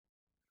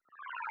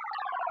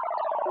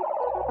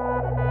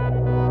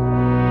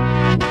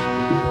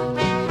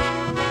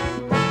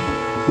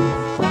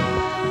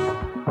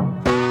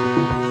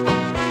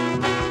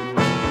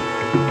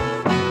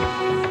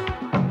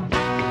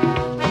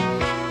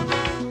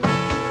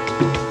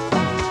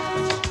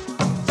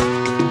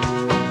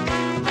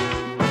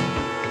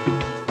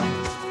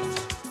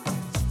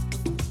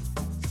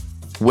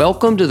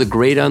Welcome to The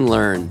Great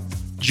Unlearn.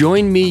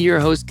 Join me, your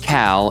host,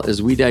 Cal,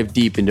 as we dive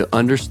deep into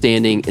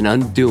understanding and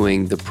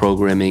undoing the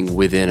programming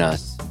within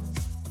us.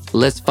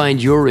 Let's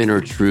find your inner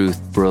truth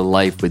for a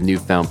life with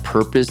newfound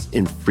purpose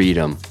and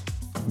freedom.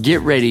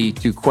 Get ready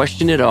to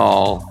question it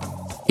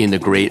all in The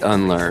Great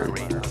Unlearn.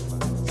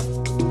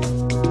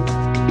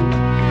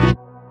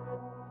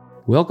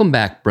 Welcome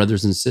back,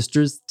 brothers and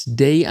sisters.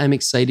 Today, I'm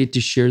excited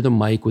to share the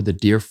mic with a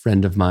dear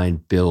friend of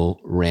mine,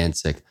 Bill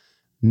Rancic.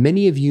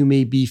 Many of you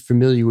may be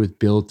familiar with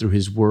Bill through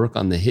his work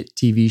on the hit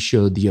TV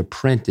show The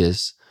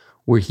Apprentice,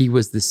 where he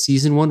was the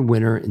season 1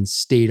 winner and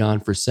stayed on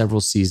for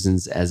several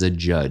seasons as a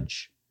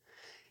judge.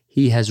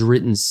 He has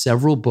written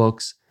several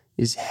books,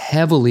 is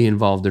heavily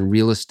involved in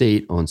real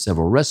estate, owns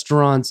several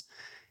restaurants,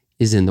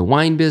 is in the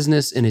wine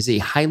business, and is a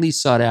highly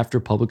sought-after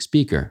public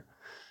speaker.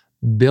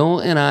 Bill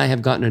and I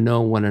have gotten to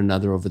know one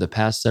another over the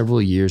past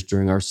several years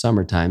during our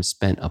summertime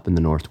spent up in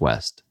the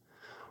Northwest.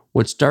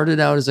 What started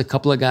out as a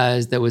couple of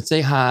guys that would say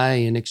hi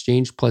and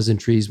exchange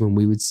pleasantries when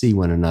we would see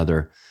one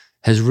another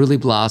has really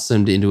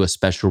blossomed into a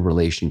special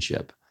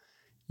relationship.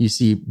 You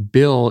see,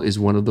 Bill is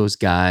one of those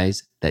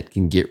guys that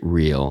can get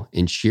real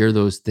and share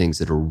those things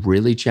that are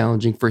really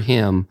challenging for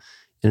him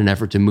in an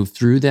effort to move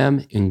through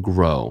them and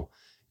grow.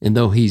 And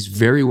though he's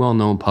very well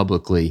known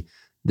publicly,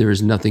 there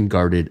is nothing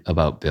guarded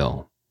about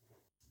Bill.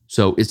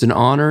 So it's an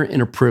honor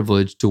and a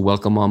privilege to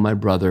welcome on my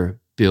brother,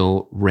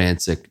 Bill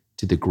Rancic,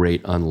 to The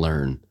Great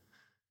Unlearn.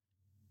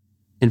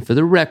 And for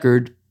the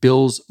record,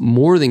 Bill's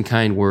more than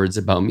kind words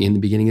about me in the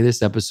beginning of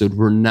this episode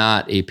were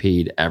not a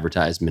paid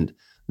advertisement,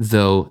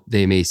 though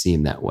they may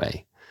seem that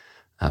way.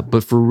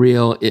 But for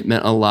real, it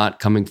meant a lot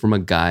coming from a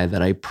guy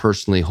that I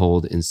personally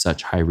hold in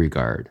such high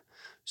regard.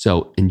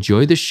 So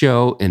enjoy the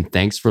show and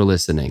thanks for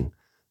listening.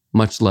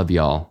 Much love,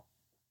 y'all.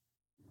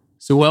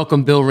 So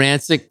welcome, Bill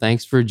Rancic.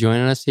 Thanks for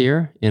joining us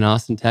here in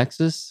Austin,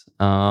 Texas.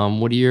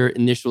 What are your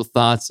initial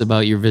thoughts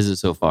about your visit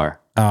so far?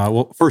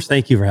 Well, first,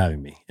 thank you for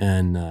having me.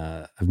 And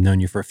I've known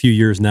you for a few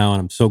years now, and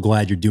I'm so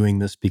glad you're doing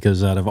this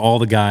because out of all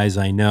the guys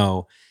I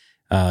know,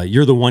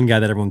 you're the one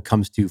guy that everyone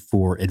comes to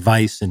for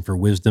advice and for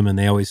wisdom. And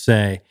they always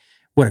say,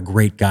 what a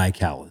great guy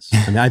Cal is.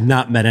 I mean, I've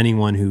not met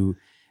anyone who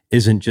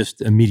isn't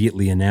just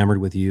immediately enamored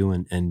with you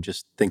and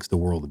just thinks the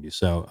world of you.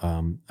 So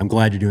I'm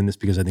glad you're doing this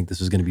because I think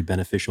this is going to be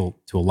beneficial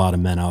to a lot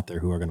of men out there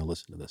who are going to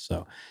listen to this.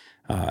 So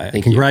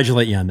I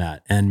congratulate you on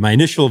that. And my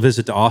initial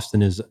visit to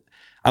Austin is,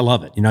 I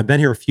love it. You know, I've been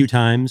here a few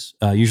times,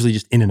 usually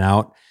just in and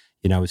out.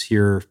 You know, I was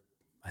here,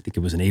 I think it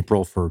was in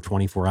April for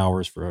 24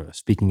 hours for a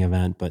speaking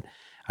event, but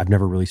I've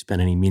never really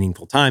spent any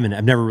meaningful time and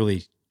I've never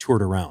really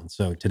toured around.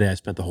 So today I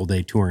spent the whole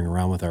day touring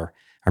around with our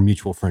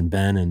mutual friend,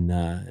 Ben, and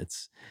it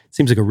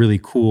seems like a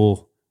really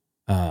cool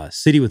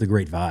city with a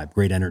great vibe,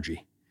 great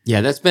energy.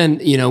 Yeah, that's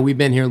been, you know, we've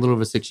been here a little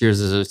over 6 years,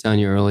 as I was telling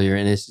you earlier,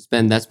 and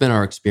that's been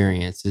our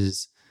experience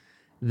is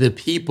the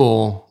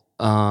people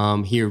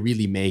here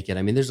really make it.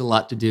 I mean, there's a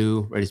lot to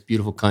do, right? It's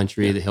beautiful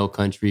country, the hill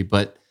country,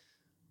 but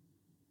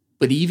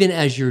even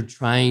as you're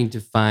trying to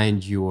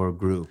find your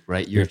group,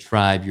 right? Your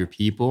tribe, your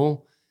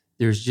people,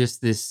 there's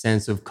just this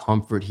sense of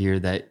comfort here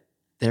that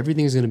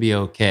everything's going to be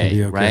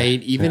okay,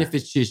 right? Even if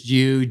it's just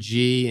you,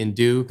 G, and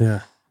Duke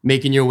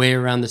making your way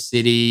around the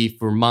city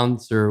for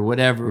months or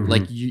whatever,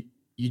 like you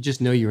just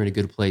know you're in a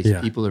good place.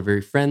 Yeah. People are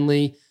very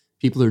friendly.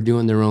 People are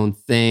doing their own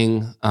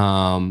thing.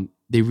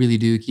 They really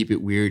do keep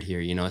it weird here.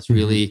 You know, it's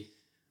really,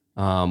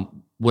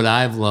 what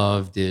I've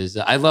loved is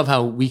I love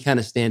how we kind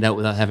of stand out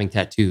without having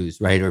tattoos,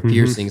 right? Or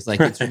piercings. Like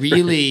it's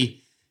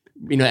really,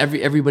 you know,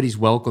 everybody's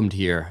welcomed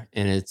here.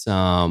 And it's,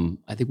 I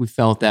think we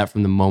felt that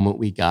from the moment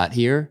we got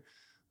here.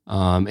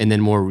 And then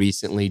more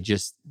recently,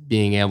 just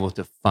being able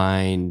to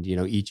find, you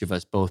know, each of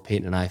us, both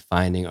Peyton and I,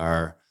 finding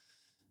our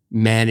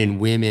men and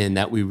women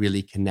that we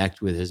really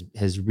connect with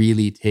has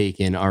really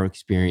taken our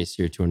experience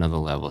here to another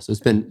level. So it's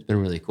been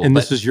really cool. And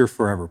this is your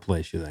forever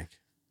place, you think?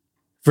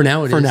 For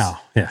now, it is. For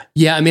now, yeah.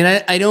 Yeah, I mean,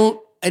 I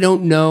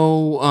don't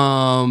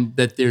know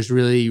that there's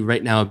really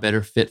right now a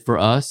better fit for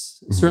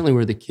us. Certainly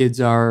where the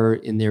kids are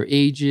in their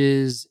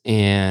ages.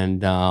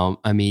 And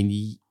I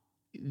mean,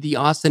 the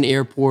Austin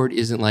airport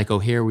isn't like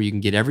O'Hare where you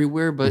can get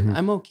everywhere, but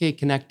I'm okay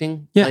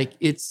connecting. Yeah. Like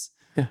it's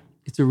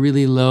a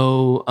really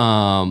low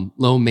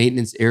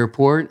maintenance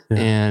airport,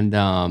 and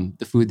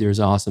the food there is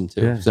awesome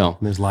too. Yeah. So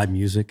and there's live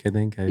music, I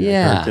think. I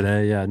heard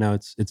today. Yeah, no,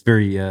 it's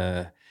very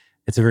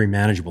it's a very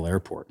manageable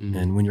airport.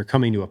 And when you're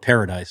coming to a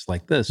paradise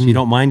like this, you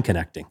don't mind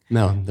connecting.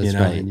 No, that's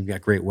right. And you've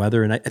got great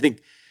weather. And I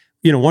think,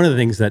 you know, one of the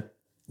things that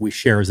we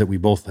share is that we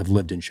both have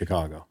lived in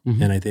Chicago.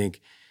 And I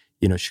think,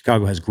 you know,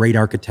 Chicago has great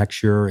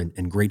architecture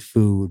and great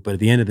food, but at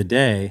the end of the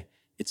day,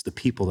 it's the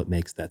people that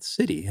makes that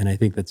city. And I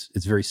think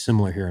it's very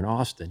similar here in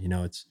Austin. You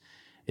know, it's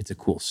it's a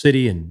cool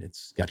city and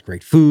it's got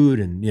great food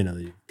and,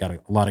 you've got a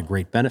lot of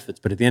great benefits.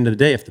 But at the end of the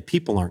day, if the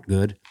people aren't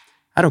good,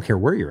 I don't care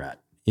where you're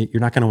at. You're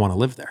not going to want to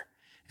live there.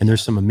 And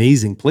there's some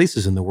amazing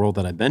places in the world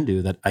that I've been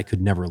to that I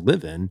could never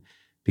live in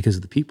because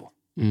of the people.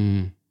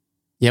 Mm.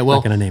 Yeah, well,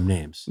 not going to name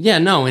names. Yeah,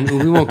 no, and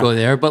we won't go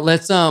there. But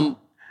let's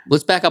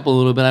back up a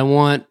little bit. I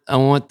want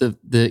the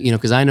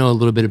because I know a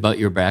little bit about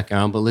your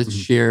background, but let's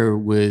share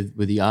with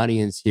the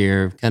audience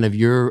here kind of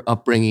your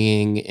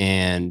upbringing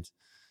and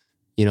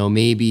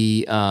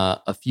maybe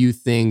a few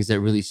things that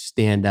really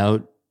stand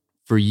out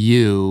for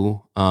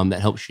you that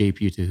help shape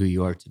you to who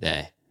you are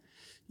today.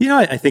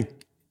 I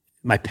think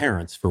my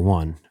parents, for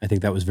one, I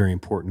think that was very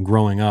important.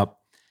 Growing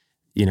up,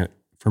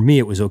 for me,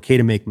 it was okay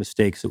to make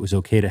mistakes. It was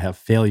okay to have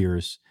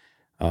failures,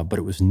 but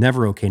it was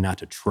never okay not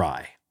to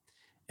try.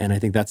 And I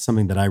think that's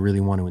something that I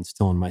really want to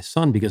instill in my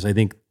son, because I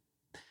think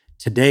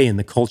today in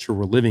the culture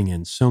we're living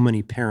in, so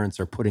many parents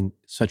are putting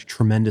such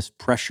tremendous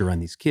pressure on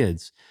these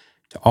kids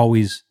to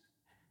always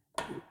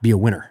be a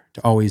winner,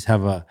 to always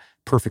have a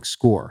perfect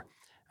score.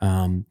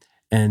 And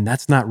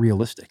that's not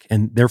realistic.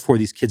 And therefore,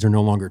 these kids are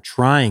no longer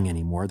trying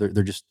anymore. They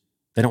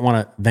don't want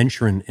to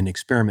venture and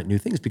experiment new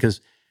things because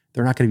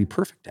they're not going to be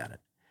perfect at it.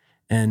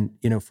 And,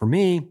 for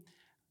me,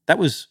 that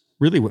was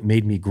really what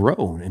made me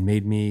grow and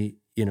made me,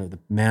 the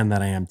man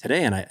that I am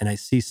today. And I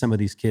see some of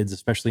these kids,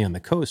 especially on the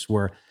coast,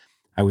 where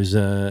I was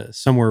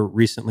somewhere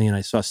recently and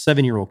I saw a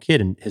 7-year-old kid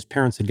and his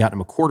parents had gotten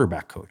him a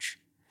quarterback coach.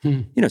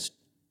 It's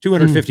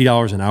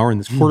 $250 an hour, and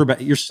this quarterback,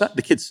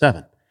 the kid's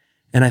 7.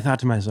 And I thought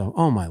to myself,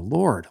 oh my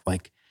Lord,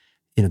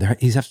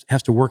 he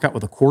has to work out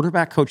with a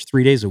quarterback coach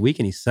 3 days a week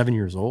and he's 7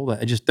 years old.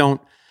 I just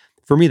don't,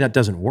 for me, that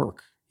doesn't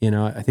work.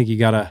 I think you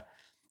gotta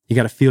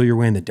feel your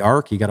way in the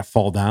dark. You gotta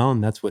fall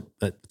down. That's what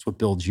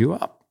builds you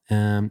up.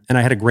 And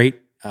I had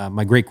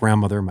my great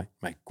grandmother,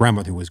 my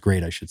grandmother who was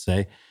great, I should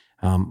say.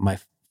 My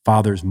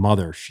father's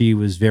mother, she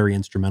was very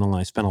instrumental, and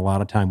I spent a lot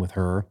of time with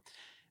her.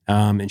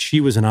 And she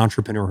was an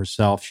entrepreneur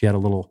herself. She had a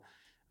little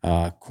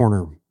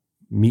corner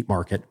meat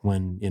market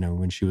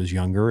when she was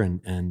younger,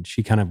 and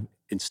she kind of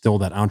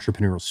instilled that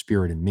entrepreneurial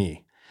spirit in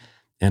me.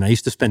 And I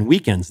used to spend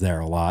weekends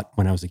there a lot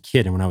when I was a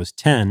kid. And when I was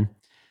 10,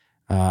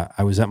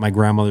 I was at my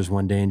grandmother's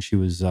one day, and she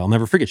was, I'll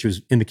never forget, she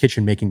was in the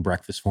kitchen making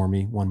breakfast for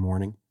me one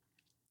morning,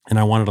 and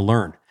I wanted to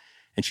learn.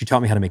 And she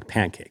taught me how to make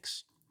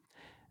pancakes.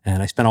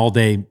 And I spent all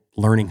day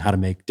learning how to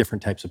make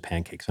different types of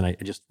pancakes. And I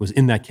just was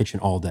in that kitchen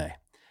all day.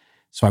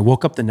 So I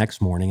woke up the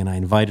next morning and I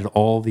invited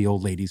all the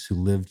old ladies who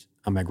lived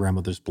on my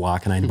grandmother's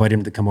block, and I invited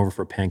them to come over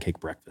for a pancake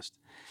breakfast.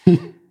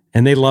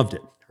 And they loved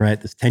it, right?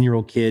 This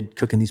 10-year-old kid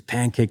cooking these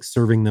pancakes,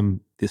 serving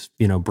them this,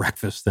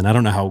 breakfast. And I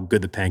don't know how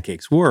good the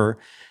pancakes were.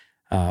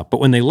 But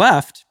when they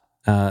left,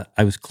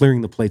 I was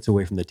clearing the plates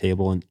away from the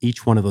table, and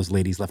each one of those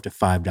ladies left a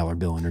 $5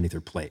 bill underneath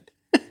her plate.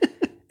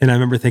 And I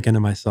remember thinking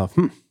to myself,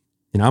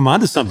 I'm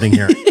onto something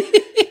here.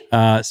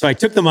 So I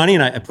took the money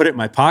and I put it in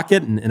my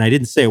pocket, and I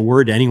didn't say a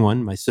word to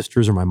anyone, my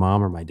sisters or my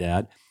mom or my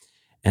dad.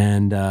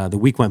 And the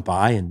week went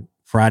by, and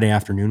Friday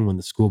afternoon when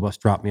the school bus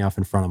dropped me off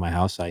in front of my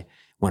house, I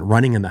went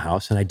running in the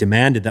house and I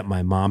demanded that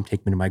my mom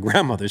take me to my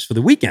grandmother's for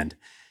the weekend.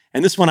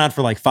 And this went on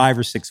for like 5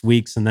 or 6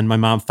 weeks. And then my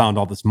mom found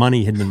all this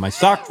money hidden in my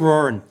sock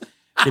drawer. And,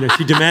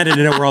 she demanded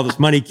to know where all this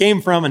money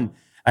came from. And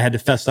I had to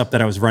fess up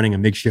that I was running a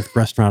makeshift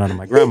restaurant out of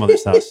my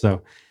grandmother's house.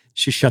 So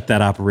she shut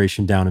that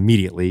operation down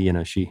immediately.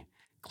 She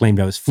claimed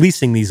I was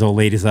fleecing these old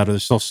ladies out of their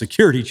Social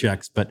Security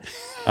checks. But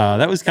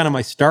that was kind of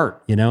my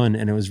start, and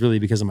it was really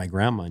because of my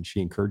grandma, and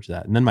she encouraged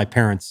that. And then my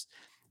parents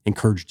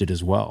encouraged it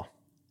as well.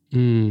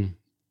 Mm.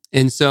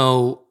 And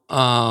so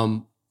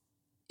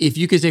if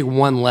you could take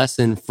one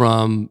lesson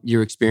from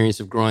your experience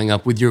of growing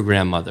up with your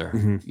grandmother,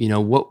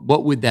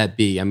 what would that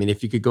be? I mean,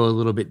 if you could go a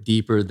little bit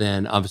deeper,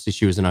 then obviously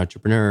she was an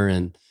entrepreneur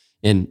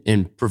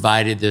and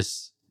provided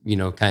this,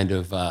 kind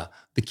of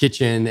the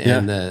kitchen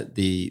and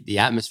the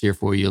atmosphere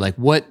for you. Like,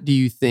 what do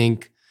you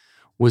think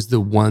was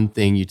the one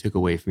thing you took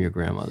away from your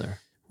grandmother?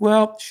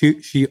 Well,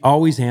 I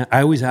always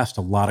asked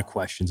a lot of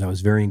questions. I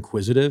was very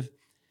inquisitive,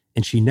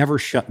 and she never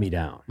shut me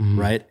down,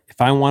 right?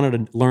 If I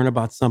wanted to learn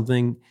about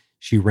something,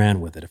 she ran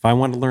with it. If I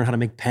wanted to learn how to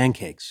make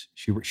pancakes,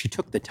 she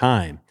took the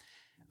time.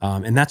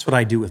 And that's what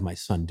I do with my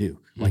son,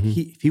 Duke. Like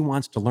if he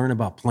wants to learn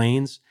about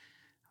planes,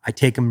 I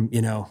take him,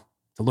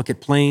 to look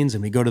at planes,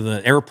 and we go to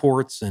the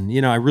airports, and,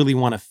 I really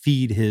want to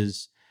feed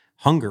his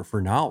hunger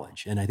for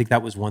knowledge. And I think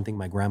that was one thing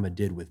my grandma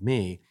did with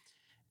me.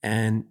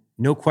 And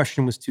no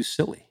question was too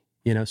silly,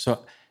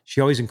 so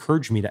she always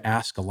encouraged me to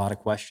ask a lot of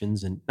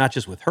questions, and not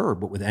just with her,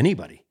 but with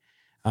anybody.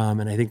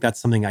 And I think that's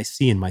something I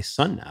see in my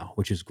son now,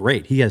 which is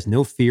great. He has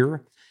no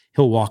fear.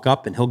 He'll walk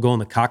up and he'll go in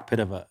the cockpit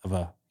of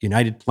a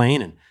United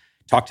plane and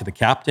talk to the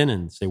captain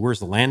and say, "Where's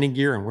the landing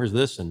gear and where's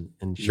this?" And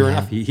sure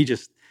enough,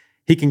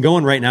 he can go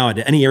in right now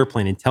into any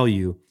airplane and tell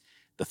you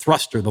the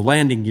thruster, the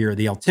landing gear,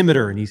 the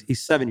altimeter, and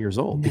he's 7 years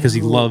old because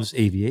he loves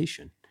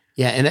aviation.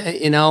 Yeah,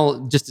 and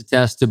I'll just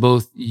attest to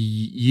both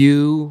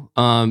you.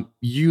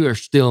 You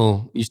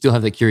still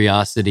have the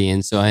curiosity,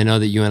 and so I know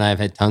that you and I have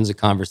had tons of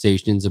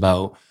conversations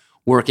about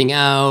working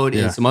out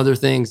and some other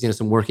things,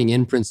 some working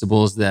in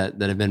principles that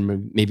have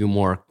been maybe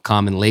more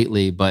common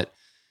lately. But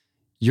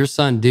your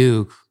son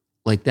Duke,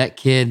 like that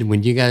kid,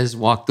 when you guys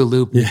walk the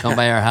loop and you come Yeah.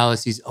 by our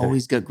house, he's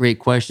always got great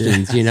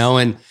questions, you know?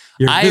 And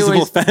Your I invisible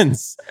always,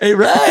 fence.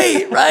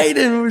 right.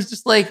 And it was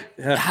just like,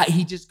 Yeah.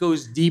 he just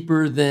goes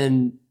deeper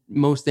than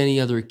most any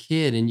other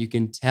kid. And you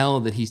can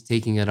tell that he's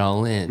taking it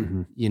all in,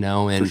 Mhm. you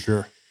know? For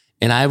sure.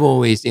 And I've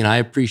always, I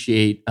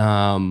appreciate,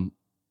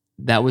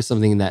 that was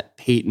something that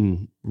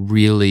Peyton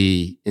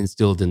really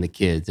instilled in the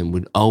kids and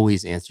would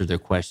always answer their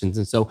questions.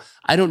 And so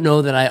I don't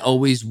know that I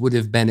always would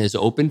have been as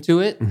open to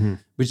it, Mhm.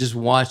 but just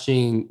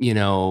watching,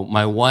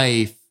 my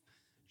wife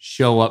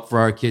show up for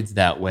our kids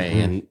that way.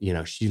 Mhm.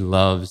 And, she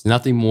loves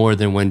nothing more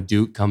than when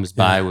Duke comes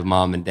by Yeah. with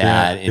mom and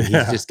dad and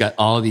he's just got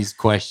all these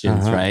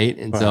questions, Uh-huh. right?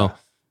 And Wow. so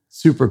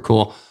super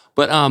cool.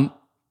 But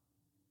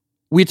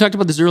we talked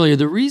about this earlier.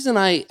 The reason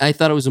I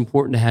thought it was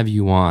important to have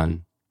you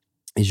on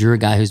is you're a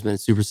guy who's been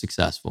super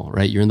successful,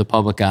 right? You're in the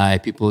public eye.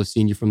 People have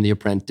seen you from The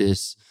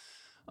Apprentice,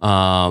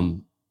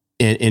 and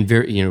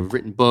very,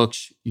 written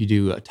books. You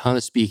do a ton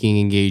of speaking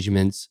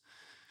engagements.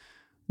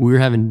 We were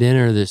having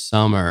dinner this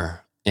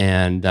summer,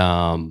 and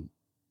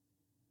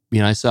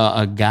I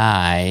saw a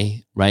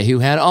guy, right, who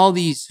has all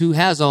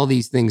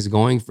these things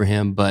going for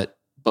him, but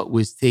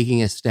was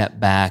taking a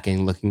step back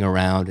and looking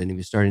around, and he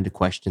was starting to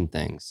question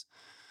things.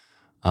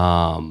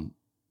 Um,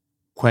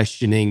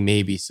 Questioning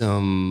maybe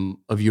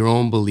some of your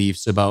own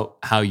beliefs about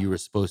how you were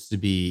supposed to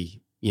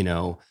be,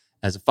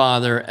 as a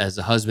father, as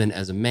a husband,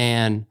 as a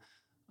man,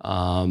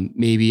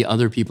 maybe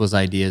other people's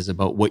ideas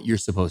about what you're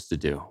supposed to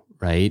do,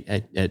 right?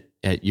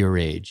 At your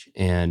age.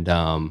 And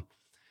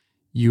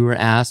you were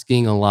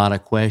asking a lot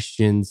of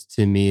questions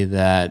to me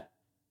that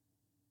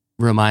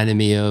reminded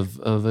me of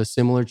a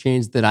similar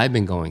change that I've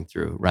been going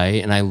through,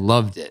 right? And I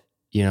loved it,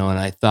 and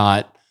I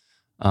thought,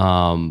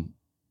 um,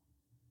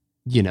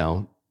 you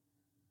know,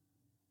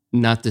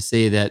 not to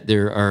say that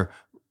there are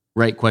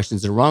right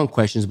questions and wrong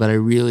questions, but I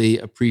really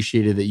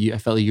appreciated that I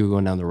felt like you were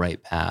going down the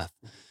right path.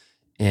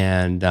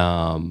 And,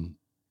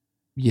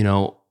 you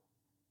know,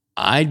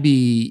 I'd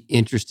be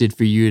interested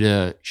for you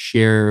to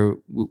share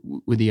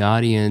with the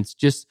audience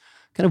just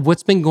kind of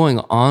what's been going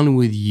on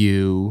with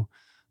you,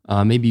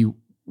 maybe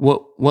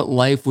what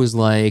life was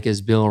like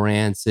as Bill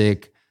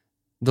Rancic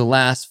the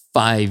last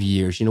 5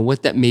 years,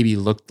 what that maybe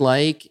looked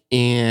like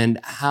and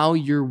how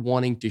you're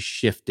wanting to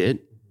shift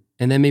it.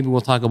 And then maybe we'll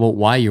talk about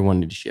why you're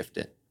wanting to shift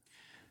it.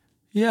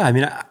 Yeah, I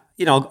mean,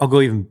 I'll go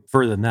even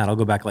further than that. I'll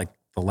go back like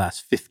the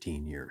last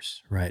 15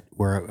 years, right?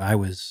 Where I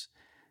was,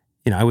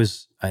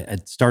 I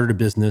had started a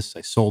business,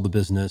 I sold the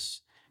business,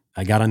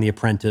 I got on The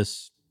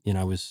Apprentice.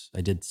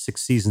 I did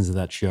 6 seasons of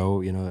that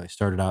show. I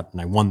started out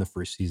and I won the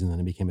first season, then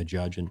I became a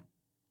judge. And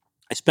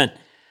I spent,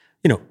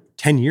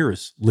 10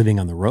 years living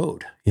on the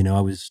road.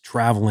 I was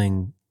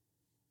traveling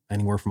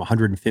anywhere from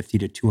 150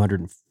 to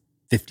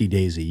 250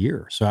 days a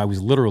year. So I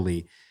was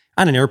literally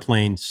on an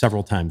airplane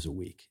several times a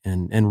week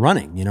and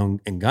running,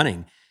 and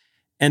gunning.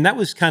 And that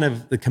was kind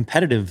of the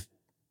competitive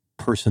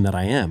person that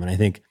I am. And I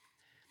think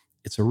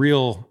it's a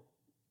real,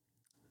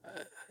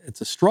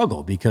 it's a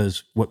struggle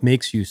because what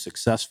makes you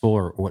successful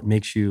or what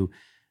makes you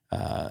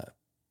uh,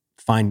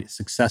 find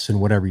success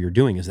in whatever you're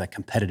doing is that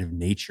competitive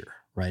nature,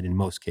 right? In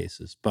most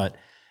cases. But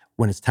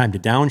when it's time to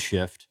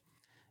downshift,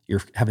 you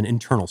have an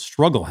internal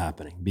struggle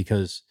happening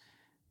because,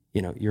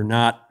 you're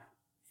not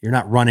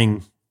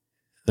running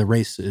the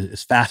race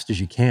as fast as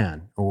you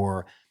can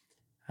or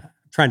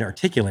trying to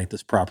articulate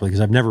this properly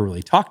because I've never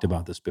really talked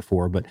about this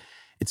before, but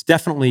it's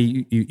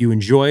definitely you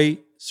enjoy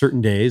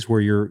certain days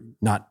where you're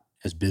not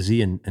as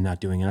busy and not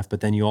doing enough,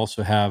 but then you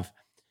also have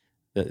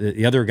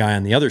the other guy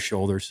on the other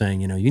shoulder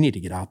saying, you need to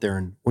get out there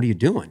and what are you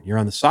doing? You're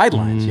on the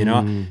sidelines.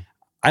 Mm.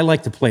 I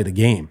like to play the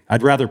game.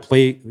 I'd rather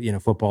play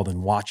football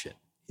than watch it.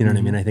 You know what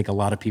I mean? Mhm. I think a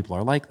lot of people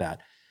are like that.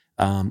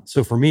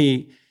 So for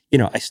me,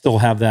 I still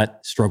have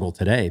that struggle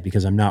today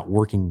because I'm not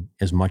working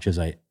as much as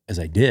I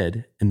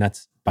did, and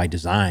that's by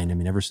design. I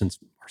mean, ever since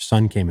our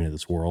son came into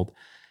this world,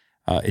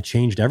 it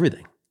changed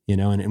everything.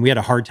 And we had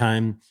a hard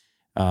time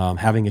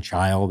having a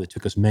child. It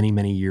took us many,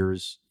 many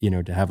years,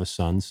 to have a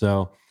son.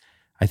 So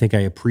I think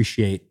I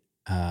appreciate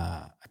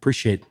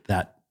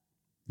that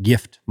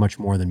gift much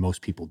more than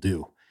most people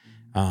do.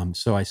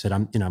 So I said,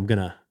 I'm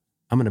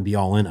gonna be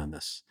all in on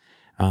this.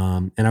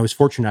 And I was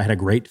fortunate. I had a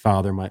great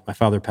father. My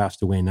father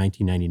passed away in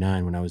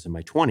 1999 when I was in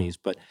my 20s,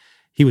 but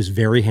he was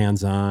very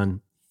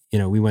hands-on.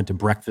 We went to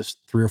breakfast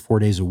 3 or 4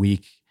 days a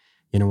week.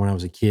 When I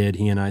was a kid,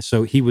 he and I.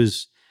 So he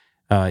was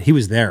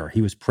there.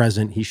 He was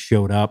present. He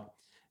showed up.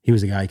 He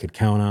was a guy I could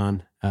count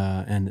on.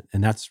 And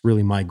that's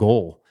really my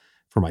goal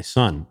for my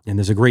son. And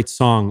there's a great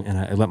song, and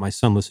I let my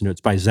son listen to it.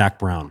 It's by Zach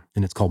Brown,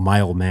 and it's called "My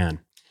Old Man."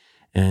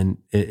 And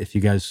if you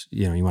guys,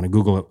 you want to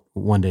Google it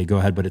one day, go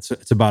ahead. But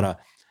it's about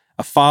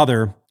a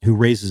father who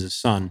raises his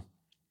son,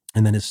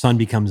 and then his son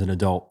becomes an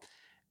adult,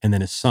 and then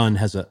his son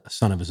has a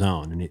son of his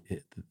own. And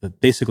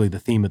basically, the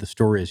theme of the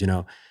story is,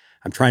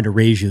 I'm trying to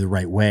raise you the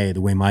right way,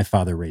 the way my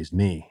father raised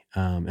me.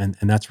 And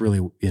that's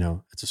really,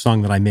 it's a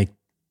song that I make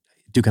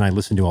Duke and I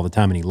listen to all the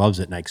time, and he loves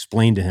it. And I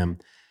explain to him,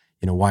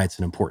 why it's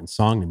an important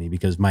song to me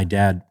because my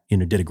dad,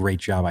 did a great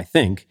job, I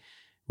think,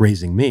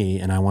 raising me,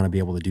 and I want to be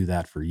able to do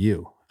that for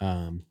you.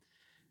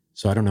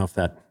 So I don't know if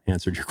that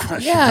answered your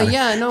question.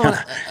 Yeah, no, Kind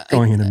of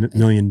going in a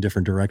million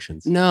different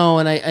directions. no,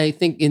 and I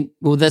think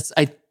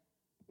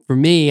for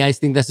me, I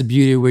think that's the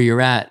beauty of where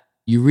you're at.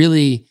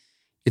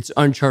 It's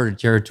uncharted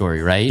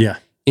territory, right? Yeah.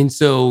 And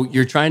so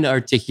you're trying to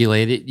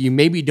articulate it. You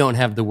maybe don't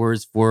have the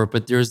words for it,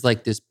 but there's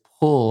like this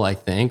pull, I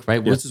think,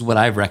 right? Yeah. This is what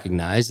I've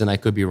recognized, and I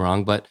could be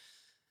wrong, but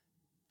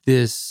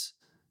this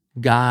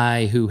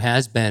guy who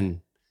has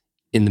been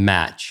in the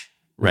match,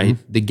 right?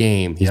 Mm-hmm. The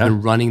game. He's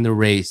been running the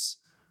race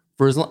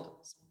for at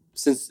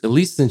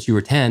least since you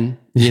were 10,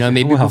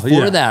 maybe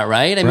before that,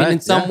 right? I mean,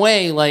 in some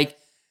way, like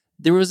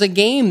there was a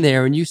game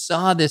there and you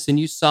saw this and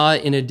you saw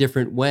it in a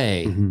different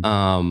way.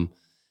 Mm-hmm.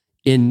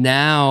 And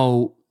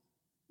now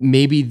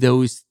maybe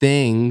those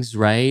things,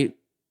 right?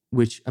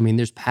 Which, I mean,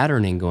 there's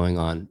patterning going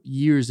on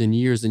years and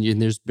years and years,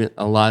 and there's been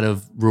a lot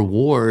of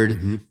reward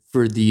Mm-hmm.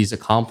 for these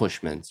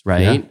accomplishments,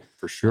 right? Yeah,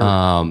 for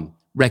sure.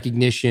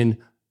 Recognition,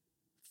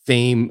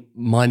 fame,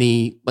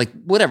 money, like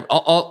whatever,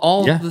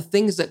 all the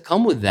things that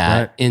come with that.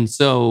 Right. And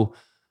so,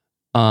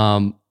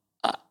 what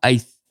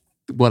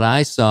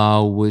I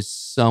saw was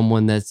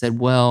someone that said,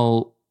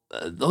 well,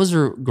 those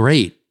are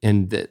great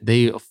and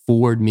they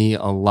afford me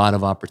a lot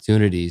of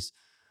opportunities.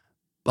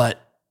 But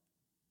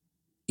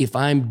if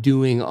I'm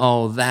doing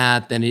all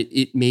that, then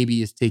it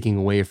maybe is taking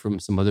away from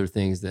some other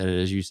things that,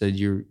 as you said,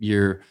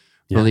 your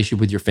relationship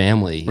with your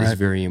family is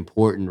very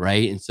important,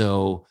 right? And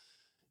so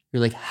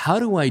you're like, how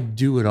do I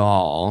do it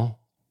all,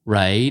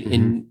 right?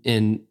 Mm-hmm.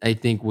 And I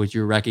think what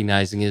you're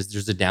recognizing is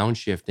there's a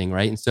downshifting,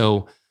 right? And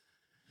so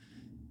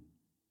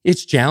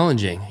it's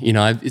challenging.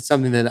 It's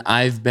something that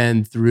I've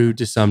been through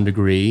to some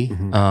degree.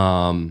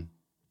 Mm-hmm.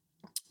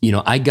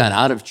 I got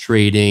out of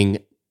trading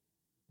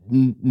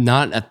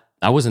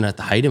I wasn't at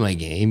the height of my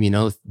game.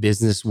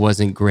 Business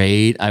wasn't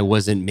great. I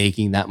wasn't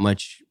making that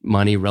much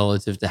money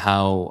relative to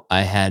how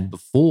I had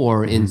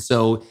before. Mm-hmm. And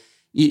so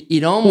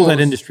it almost... Well,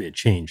 that industry had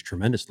changed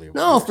tremendously.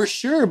 No, for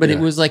sure. But it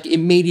was like, it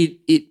made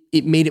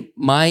it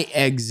my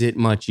exit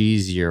much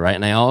easier, right?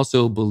 And I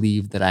also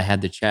believed that I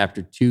had the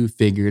chapter 2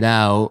 figured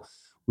out,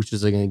 which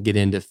was going to get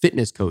into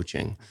fitness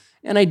coaching.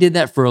 And I did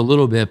that for a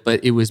little bit,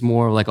 but it was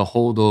more like a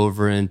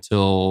holdover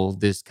until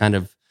this kind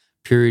of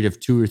period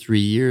of 2 or 3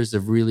 years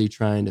of really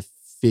trying to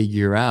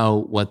figure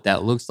out what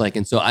that looks like.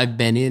 And so I've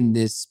been in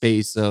this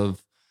space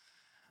of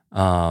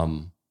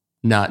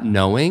not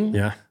knowing,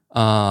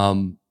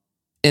 and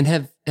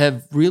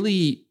have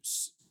really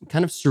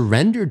kind of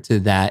surrendered to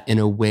that in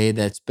a way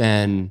it's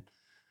been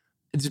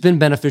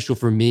beneficial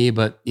for me.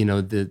 But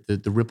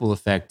the ripple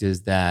effect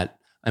is that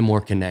I'm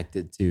more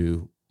connected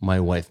to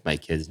my wife, my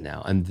kids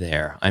now. I'm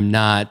there. I'm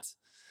not.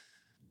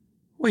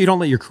 Well, you don't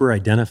let your career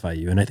identify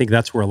you. And I think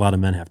that's where a lot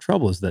of men have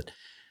trouble, is that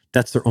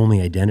that's their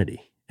only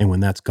identity. And when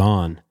that's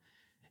gone,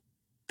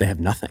 they have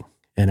nothing.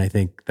 And I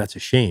think that's a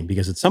shame,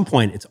 because at some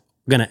point it's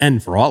going to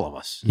end for all of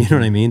us. You know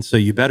what I mean? So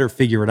you better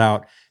figure it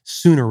out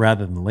sooner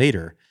rather than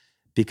later,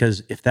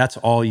 because if that's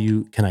all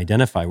you can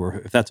identify, or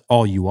if that's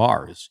all you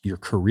are is your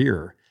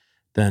career,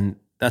 then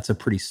that's a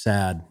pretty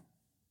sad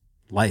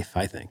life,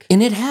 I think.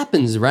 And it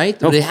happens,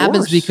 right? Of it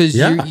happens course. because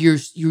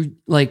you're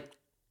like,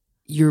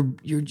 you're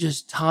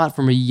just taught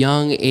from a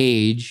young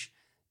age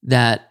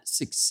that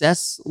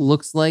success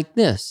looks like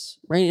this,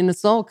 right? And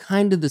it's all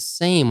kind of the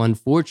same,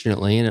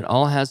 unfortunately. And it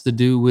all has to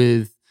do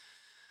with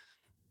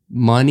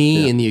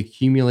money and the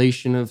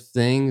accumulation of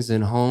things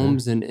and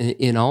homes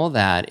and all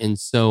that. And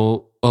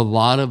so a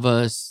lot of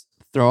us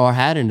throw our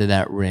hat into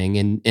that ring.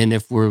 And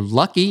if we're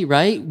lucky,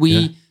 right,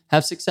 we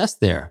have success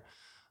there.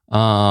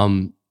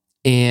 And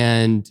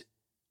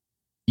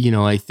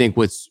I think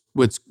what's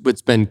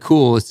been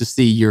cool is to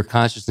see your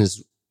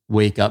consciousness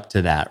wake up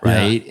to that,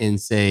 right? And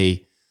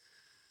say,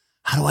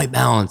 how do I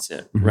balance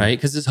it? Right?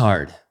 Because it's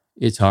hard.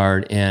 It's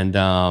hard. And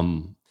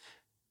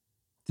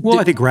well,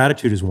 I think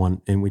gratitude is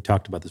one, and we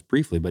talked about this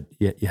briefly, but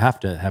you have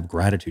to have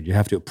gratitude. You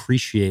have to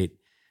appreciate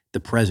the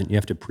present. You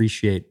have to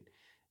appreciate,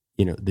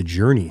 the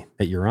journey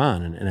that you're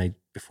on. And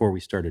before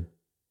we started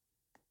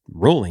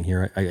rolling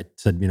here, I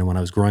said, when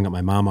I was growing up,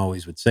 my mom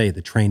always would say,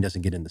 the train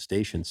doesn't get in the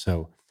station,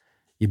 so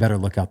you better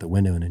look out the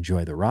window and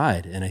enjoy the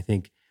ride. And I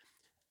think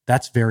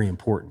that's very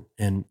important.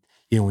 And,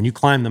 when you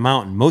climb the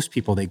mountain, most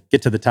people, they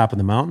get to the top of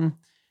the mountain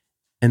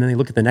and then they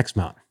look at the next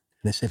mountain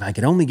and they say, if I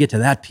could only get to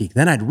that peak,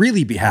 then I'd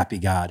really be happy,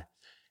 God.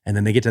 And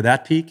then they get to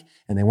that peak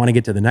and they want to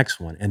get to the next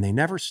one. And they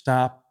never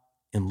stop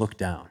and look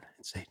down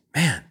and say,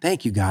 man,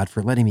 thank you, God,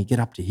 for letting me get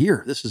up to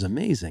here. This is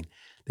amazing.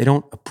 They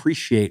don't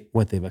appreciate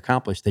what they've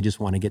accomplished. They just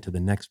want to get to the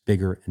next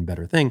bigger and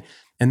better thing.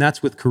 And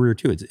that's with career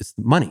too. It's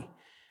money.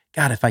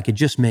 God, if I could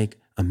just make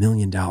 $1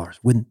 million,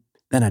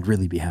 then I'd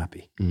really be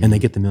happy. And they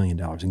get the $1 million.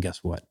 And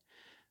guess what?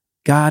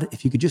 God,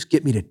 if you could just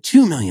get me to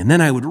 2 million,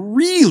 then I would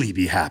really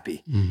be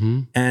happy.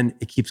 And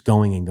it keeps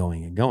going and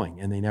going and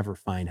going. And they never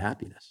find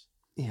happiness.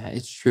 Yeah,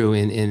 it's true.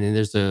 And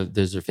there's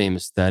a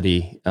famous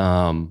study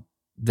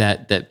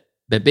that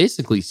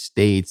basically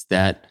states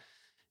that,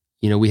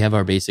 we have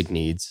our basic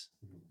needs,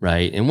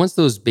 right? And once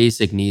those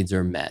basic needs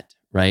are met,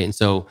 right? And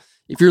so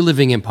if you're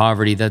living in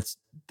poverty, that's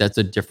that's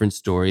a different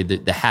story.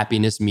 The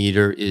happiness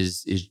meter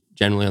is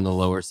generally on the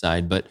lower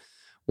side. But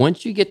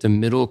once you get to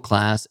middle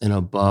class and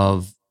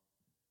above,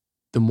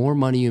 the more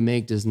money you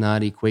make does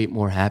not equate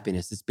more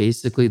happiness. It's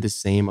basically the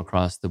same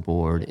across the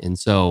board. And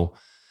so,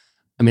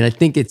 I mean, I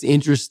think it's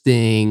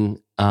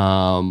interesting.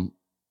 Those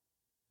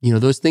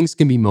things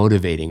can be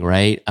motivating,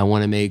 right? I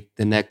want to make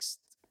the next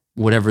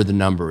whatever the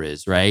number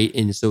is, right?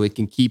 And so it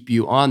can keep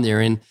you on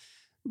there. And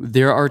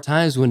there are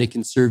times when it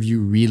can serve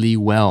you really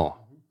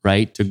well,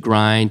 right? To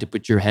grind, to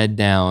put your head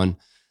down.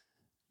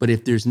 But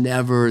if there's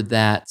never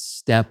that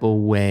step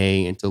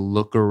away and to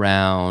look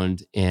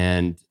around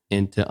and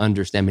to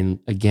understand, I mean,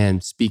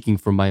 again, speaking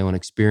from my own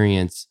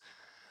experience,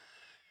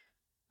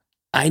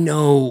 I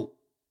know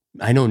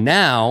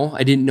now,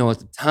 I didn't know at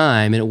the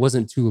time, and it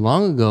wasn't too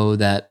long ago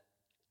that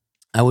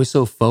I was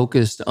so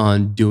focused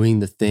on doing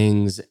the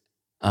things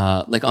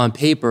like on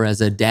paper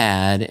as a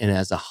dad and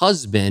as a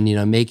husband,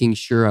 making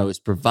sure I was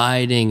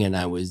providing and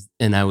I was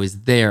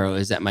there. I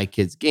was at my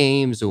kids'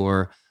 games,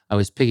 or I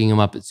was picking them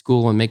up at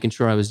school and making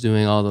sure I was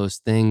doing all those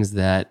things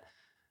that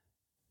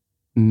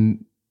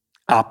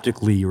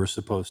optically you were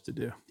supposed to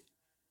do,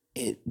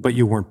 but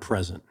you weren't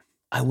present.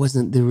 I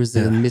wasn't. There was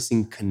a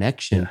missing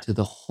connection to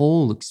the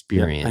whole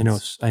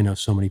experience. I know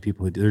so many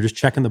people who do. They're just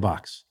checking the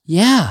box.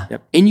 Yeah.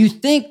 Yep. And you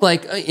think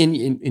like,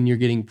 and you're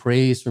getting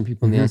praise from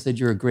people on the outside.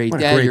 You're a great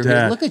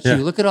dad. Look at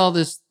you. Look at all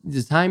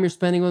the time you're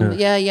spending with them.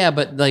 Yeah.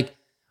 But like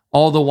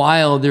all the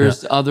while,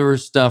 there's other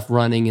stuff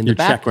running in the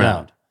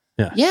background.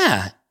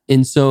 Yeah.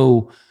 And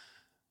so,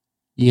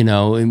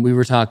 and we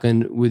were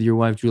talking with your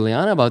wife,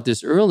 Juliana, about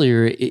this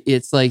earlier.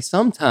 It's like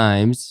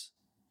sometimes,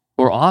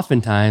 or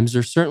oftentimes,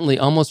 or certainly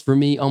almost for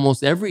me,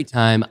 almost every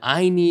time,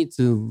 I need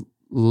to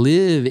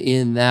live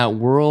in that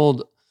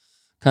world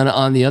kind of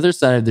on the other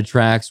side of the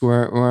tracks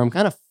where I'm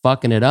kind of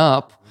fucking it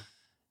up,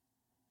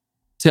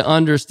 to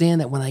understand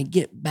that when I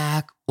get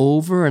back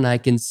over and I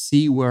can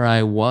see where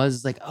I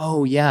was, like,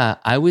 oh yeah,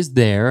 I was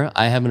there.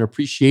 I have an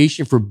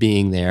appreciation for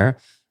being there.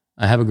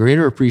 I have a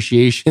greater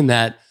appreciation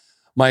that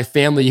my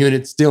family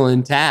unit's still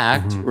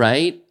intact,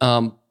 right?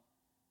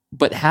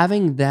 But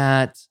having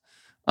that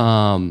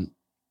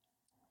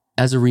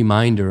as a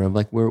reminder of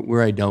like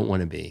where I don't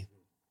want to be.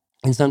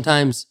 And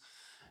sometimes,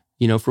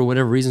 for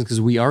whatever reason,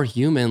 because we are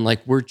human,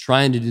 like we're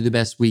trying to do the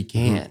best we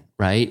can,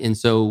 right? And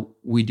so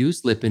we do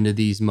slip into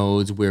these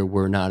modes where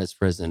we're not as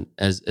present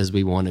as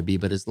we want to be.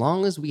 But as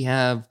long as we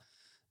have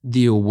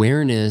the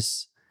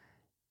awareness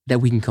that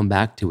we can come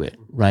back to it,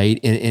 right?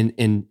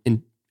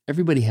 And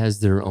everybody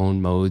has their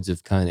own modes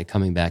of kind of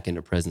coming back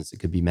into presence. It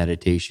could be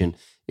meditation.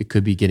 It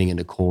could be getting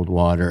into cold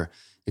water.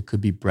 It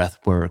could be breath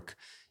work.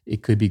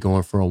 It could be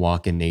going for a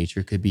walk in nature.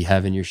 It could be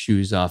having your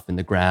shoes off in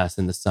the grass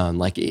in the sun.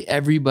 Like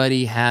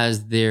everybody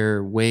has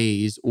their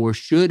ways, or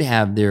should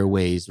have their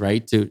ways,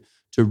 right? To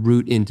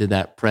root into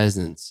that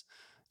presence,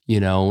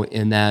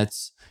 and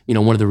that's,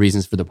 one of the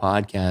reasons for the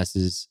podcast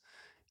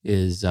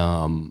is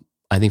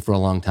I think for a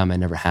long time I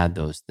never had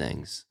those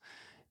things.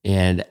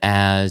 And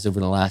as over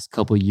the last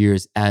couple of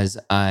years, as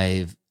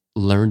I've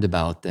learned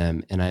about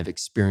them and I've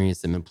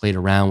experienced them and played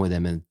around with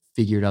them and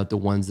figured out the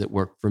ones that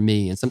work for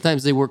me, and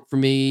sometimes they work for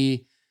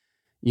me,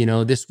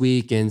 this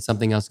week, and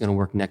something else is going to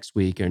work next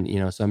week.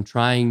 And, so I'm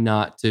trying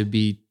not to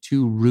be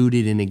too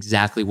rooted in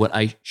exactly what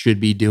I should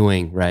be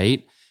doing,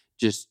 right?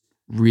 Just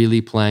really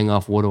playing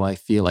off, what do I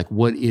feel like?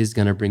 What is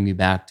going to bring me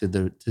back to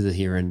the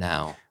here and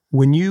now?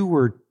 When you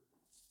were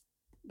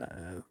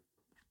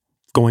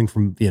going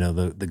from,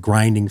 the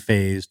grinding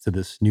phase to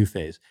this new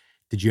phase,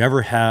 did you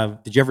ever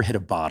hit a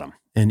bottom?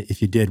 And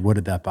if you did, what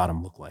did that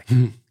bottom look like?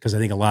 Because I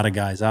think a lot of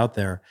guys out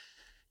there,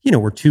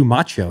 we're too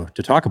macho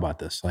to talk about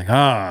this. Like,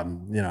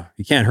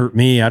 you can't hurt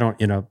me. I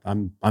don't,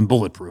 I'm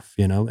bulletproof,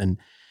 and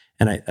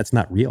that's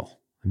not real.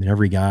 I mean,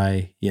 every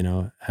guy,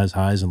 has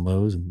highs and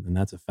lows, and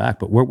that's a fact.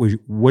 But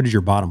what did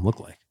your bottom look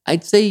like?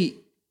 I'd say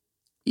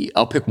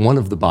I'll pick one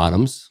of the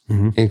bottoms,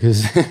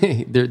 because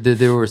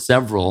there were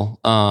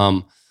several.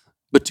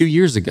 But 2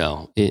 years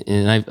ago,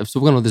 and I've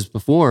spoken about this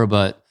before,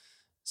 but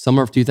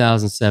summer of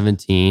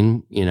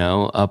 2017,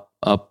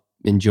 up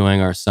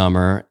enjoying our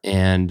summer,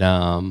 and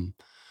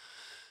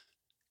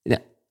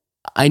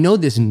I know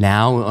this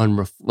now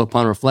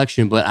upon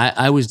reflection, but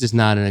I was just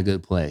not in a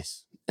good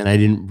place, and I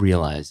didn't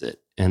realize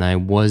it, and I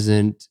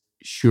wasn't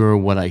sure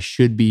what I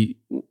should be,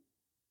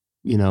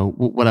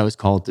 what I was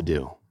called to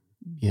do.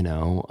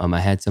 I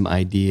had some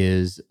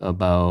ideas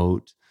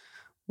about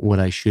what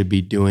I should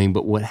be doing,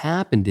 but what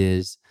happened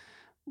is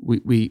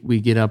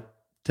we get up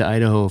to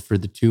Idaho for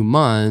the 2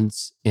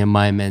 months, and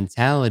my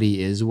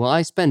mentality is, well,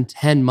 I spend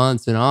 10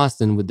 months in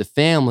Austin with the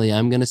family.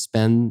 I'm going to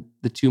spend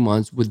the 2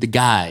 months with the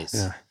guys.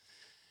 Yeah.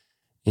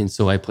 And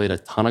so I played a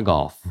ton of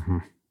golf,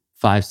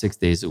 5-6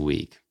 days a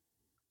week.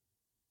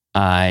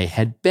 I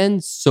had been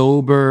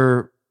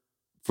sober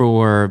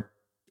for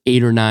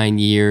 8 or 9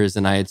 years,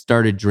 and I had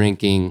started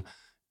drinking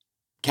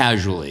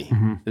casually.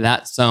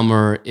 That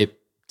summer, it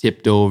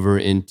tipped over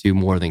into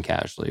more than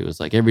casually. It was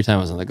like every time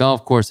I was on the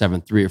golf course,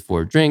 having 3 or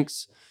 4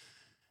 drinks.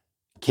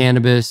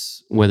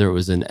 cannabis, whether it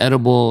was an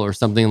edible or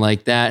something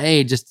like that.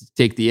 Hey, just to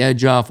take the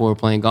edge off while we're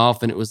playing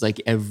golf. And it was like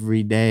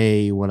every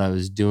day what I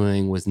was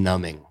doing was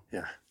numbing.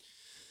 Yeah.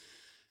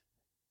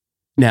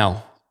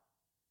 Now,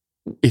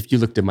 if you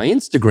looked at my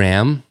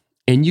Instagram,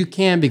 and you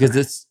can because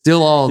it's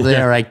still all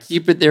there, Yeah. I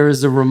keep it there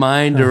as a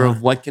reminder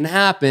of what can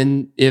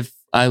happen if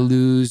I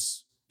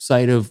lose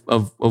sight of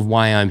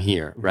why I'm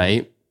here,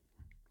 right?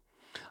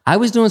 I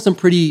was doing some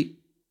pretty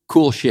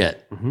cool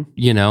shit.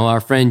 You know,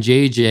 our friend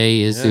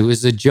JJ it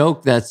was a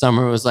joke that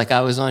summer. It was like I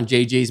was on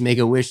JJ's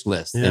Make-A-Wish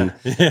list. And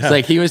it's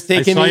like he was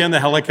taking I saw me you on the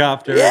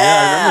helicopter. Yeah.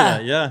 I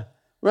remember that. Yeah.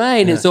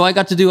 Right. And so I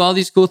got to do all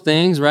these cool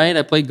things, right?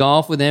 I played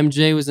golf with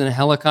MJ, was in a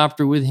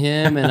helicopter with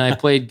him, and I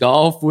played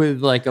golf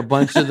with like a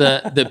bunch of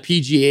the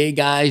PGA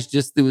guys.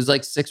 There was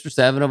like 6 or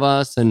 7 of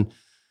us, and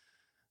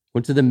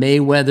went to the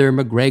Mayweather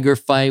McGregor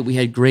fight. We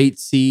had great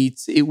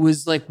seats. It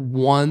was like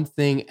one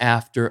thing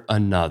after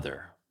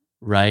another,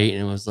 right?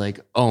 And it was like,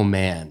 oh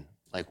man,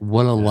 like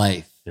what a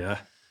life. Yeah.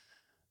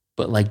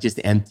 But like just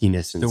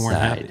emptiness inside. Still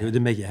weren't happy. It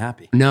didn't make you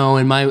happy. No,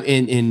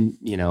 and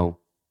you know,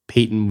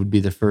 Peyton would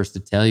be the first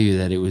to tell you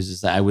that it was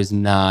just, she was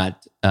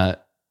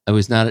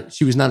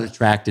not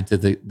attracted to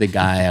the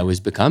guy I was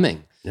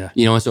becoming. Yeah.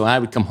 You know, so I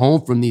would come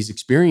home from these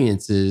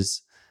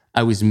experiences,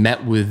 I was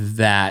met with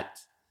that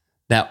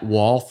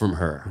wall from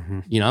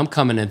her. You know, I'm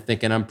coming in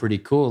thinking I'm pretty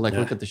cool. Like,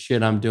 look at the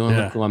shit I'm doing.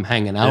 Look who I'm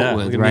hanging out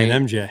with, look at right? me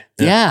and MJ.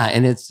 Yeah.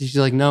 And she's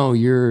like, no,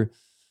 you're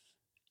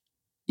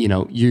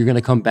going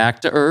to come back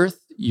to earth.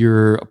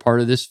 You're a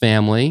part of this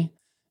family,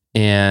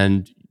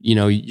 and you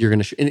know, you're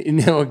going to, you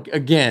know,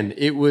 again,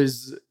 it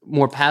was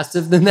more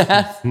passive than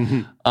that.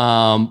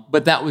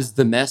 But that was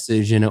the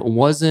message. And it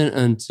wasn't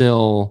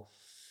until,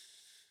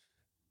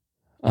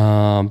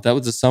 that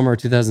was the summer of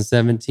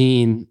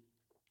 2017,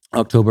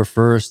 October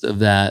 1st of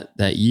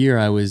that year,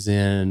 I was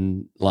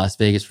in Las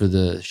Vegas for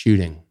the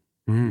shooting.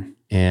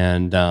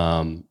 And,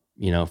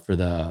 you know, for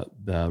the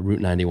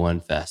Route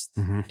 91 Fest.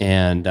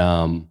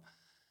 And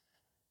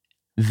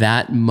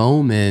that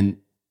moment,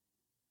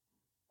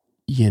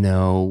 you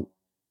know,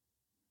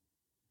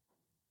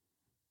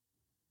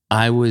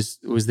 I was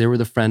there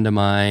with a friend of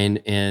mine,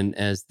 and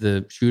as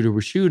the shooter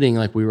was shooting,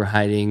 like we were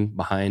hiding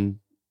behind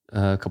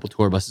a couple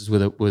tour buses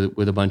with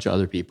a bunch of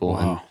other people.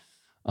 Wow.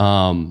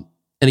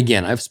 And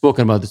again, I've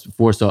spoken about this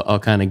before, so I'll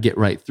kind of get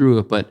right through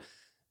it. But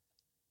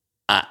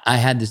I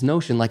had this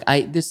notion, like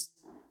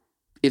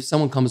if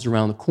someone comes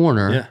around the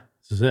corner,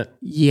 this is it.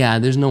 Yeah,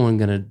 there's no one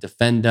going to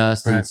defend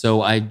us, Right. and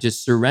so I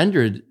just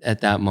surrendered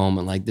at that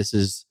moment. Like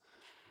this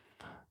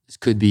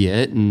could be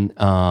it, and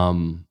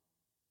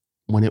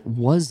when it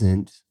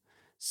wasn't,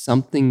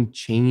 something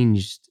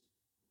changed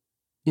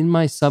in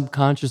my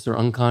subconscious or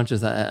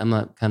unconscious. I'm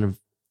not kind of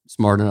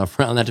smart enough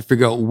around that to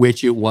figure out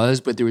which it was,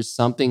 but there was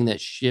something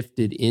that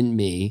shifted in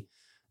me.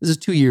 This is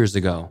 2 years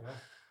ago,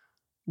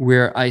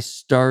 where I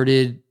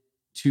started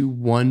to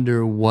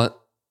wonder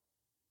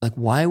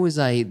why was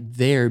I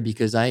there?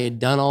 Because I had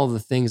done all the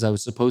things I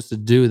was supposed to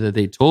do that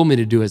they told me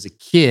to do as a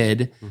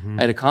kid.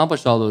 I had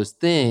accomplished all those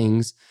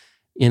things,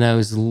 and I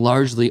was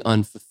largely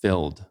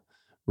unfulfilled.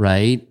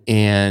 Right.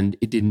 And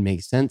it didn't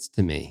make sense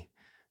to me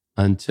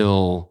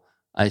until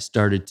I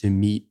started to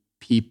meet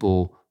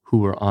people who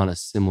were on a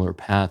similar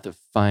path of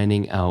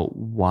finding out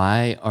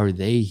why are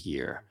they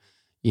here,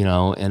 you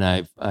know. And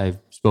I've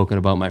spoken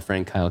about my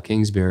friend Kyle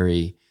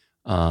Kingsbury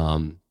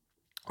often,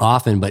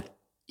 but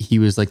he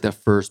was like the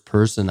first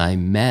person I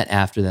met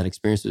after that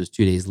experience. It was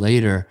 2 days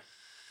later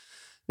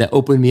that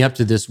opened me up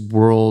to this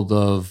world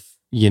of,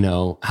 you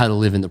know, how to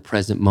live in the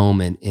present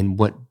moment and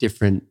what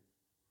different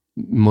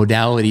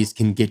modalities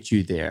can get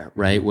you there,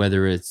 right?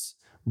 Whether it's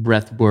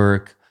breath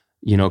work,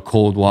 you know,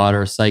 cold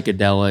water,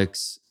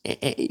 psychedelics,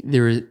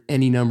 there are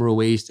any number of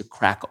ways to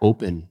crack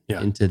open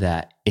into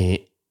that.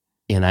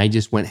 And I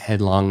just went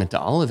headlong into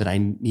all of it. I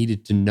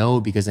needed to know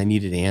because I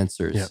needed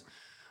answers.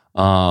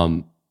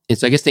 And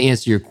so I guess to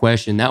answer your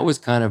question, that was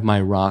kind of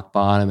my rock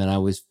bottom. And I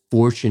was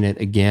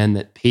fortunate again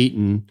that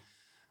Peyton,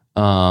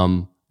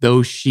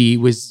 though she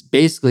was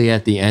basically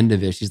at the end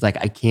of it, she's like,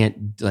 I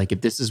can't, like, if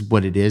this is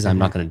what it is, I'm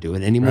not going to do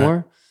it anymore.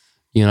 Right.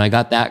 You know, I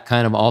got that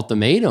kind of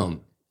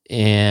ultimatum.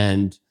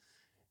 And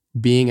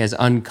being as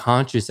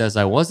unconscious as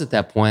I was at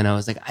that point, I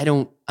was like, I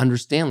don't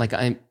understand. Like,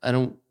 I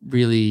don't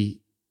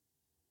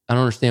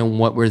understand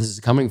where this is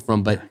coming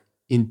from. But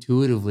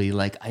intuitively,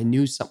 like, I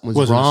knew something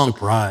was wrong. A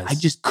surprise. I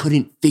just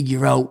couldn't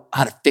figure out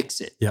how to fix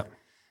it.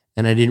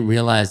 And I didn't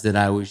realize that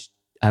I was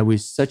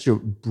such a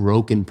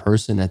broken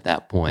person at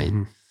that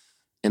point.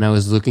 And I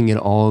was looking at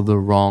all the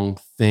wrong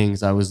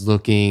things. I was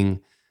looking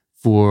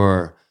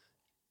for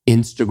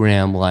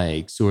Instagram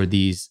likes or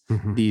these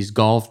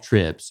golf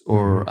trips,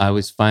 or I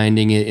was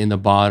finding it in the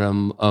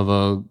bottom of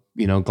a,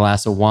 you know,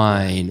 glass of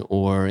wine,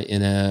 or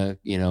in a,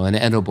 you know, an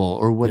edible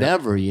or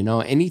whatever, you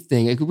know,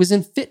 anything. It was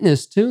in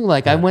fitness too.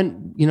 Like I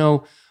went, you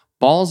know,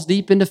 balls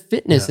deep into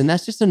fitness, and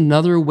that's just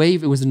another way.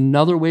 It was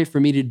another way for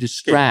me to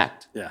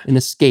distract and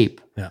escape.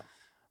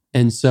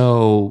 And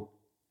so,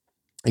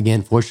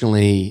 again,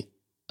 fortunately,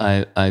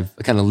 I've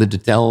kind of lived to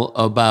tell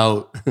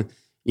about,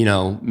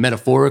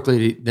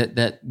 metaphorically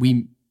that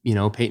we,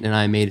 Peyton and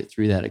I made it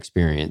through that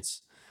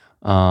experience.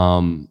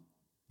 And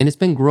it's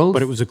been growth.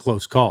 But it was a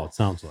close call, it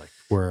sounds like.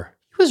 Where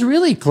it was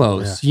really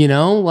close,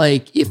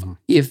 like if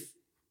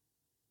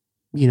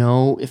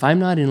I'm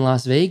not in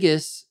Las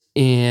Vegas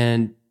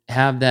and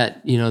have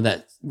that,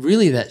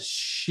 that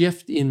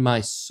shift in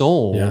my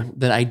soul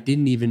that I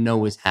didn't even know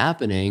was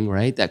happening,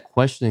 right? That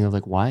questioning of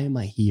like, why am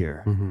I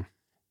here?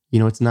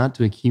 It's not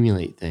to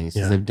accumulate things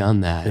because I've done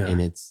that, and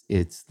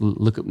it's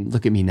look at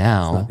me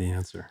now. It's not the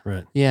answer,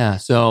 right? Yeah.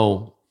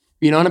 So,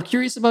 and I'm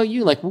curious about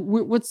you. Like,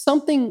 what's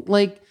something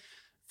like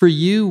for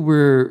you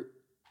where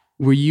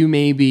you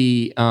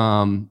maybe,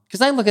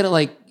 because I look at it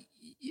like,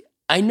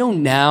 I know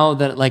now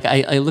that like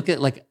I look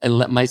at like I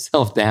let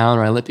myself down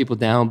or I let people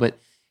down, but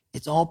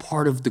it's all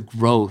part of the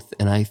growth.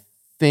 And I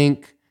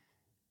think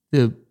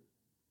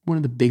one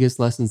of the biggest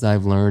lessons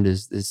I've learned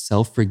is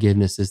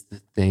self-forgiveness is the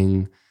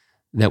thing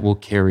that will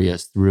carry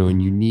us through.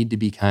 And you need to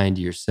be kind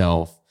to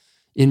yourself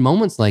in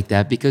moments like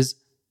that, because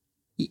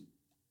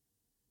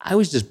I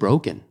was just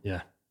broken.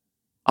 Yeah.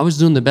 I was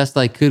doing the best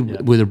I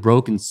could with a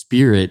broken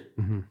spirit,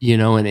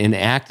 and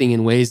acting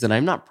in ways that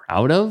I'm not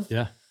proud of.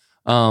 Yeah.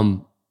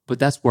 But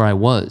that's where I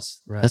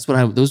was. Right.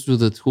 Those were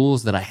the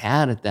tools that I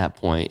had at that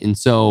point. And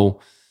so,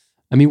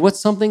 I mean, what's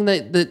something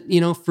that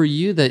for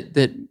you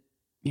that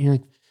you're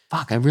like,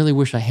 fuck, I really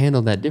wish I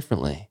handled that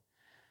differently?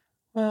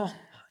 Well,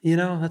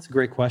 that's a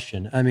great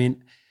question. I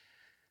mean,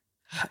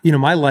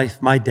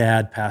 my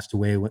dad passed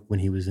away when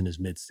he was in his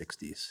mid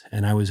 60s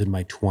and I was in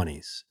my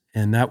 20s.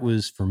 And that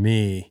was for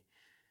me,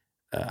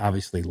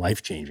 obviously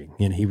life changing.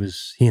 And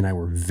he and I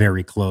were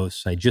very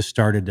close. I just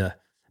started to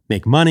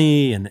make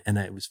money. And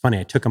it was funny.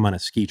 I took him on a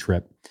ski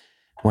trip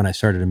when I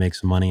started to make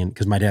some money. And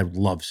because my dad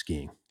loved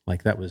skiing,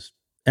 like that was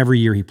every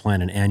year he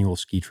planned an annual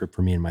ski trip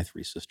for me and my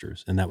three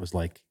sisters. And that was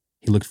like,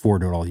 he looked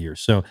forward to it all year.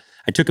 So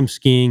I took him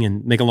skiing,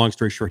 and make a long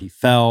story short, he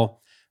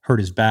fell, hurt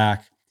his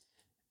back.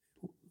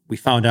 We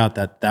found out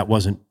that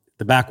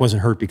the back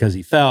wasn't hurt because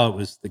he fell. It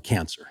was the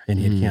cancer, and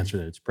he had cancer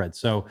that had spread.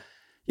 So,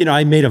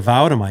 I made a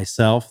vow to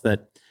myself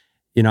that,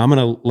 I'm going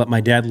to let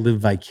my dad live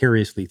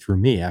vicariously through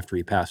me after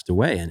he passed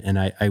away. And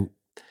I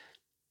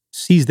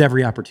seized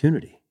every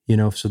opportunity,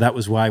 so that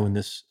was why when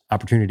this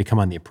opportunity to come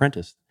on The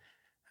Apprentice,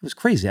 it was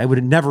crazy. I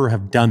would never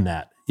have done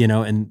that,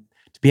 and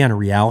to be on a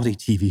reality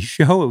TV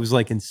show, it was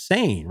like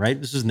insane, right?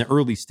 This is in the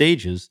early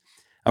stages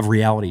of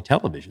reality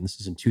television.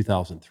 This is in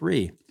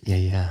 2003.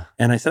 Yeah.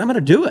 And I said, I'm going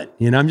to do it.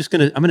 I'm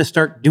going to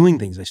start doing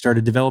things. I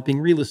started developing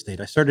real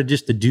estate. I started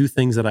just to do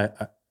things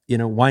that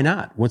why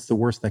not? What's the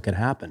worst that could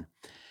happen?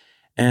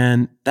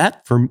 And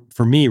that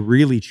for me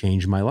really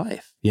changed my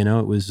life. It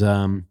was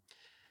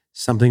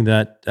something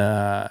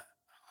that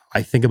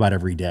I think about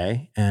every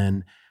day.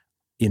 And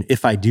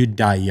if I do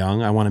die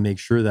young, I want to make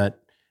sure that,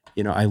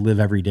 I live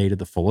every day to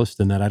the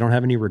fullest and that I don't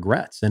have any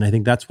regrets. And I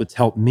think that's what's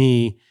helped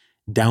me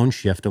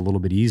downshift a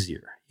little bit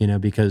easier,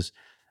 because,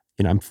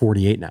 I'm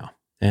 48 now.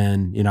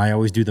 And, I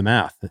always do the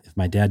math. If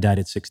my dad died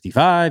at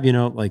 65,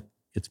 like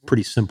it's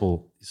pretty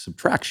simple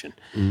subtraction.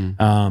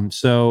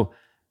 So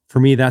for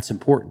me, that's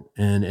important.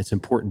 And it's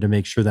important to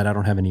make sure that I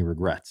don't have any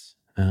regrets,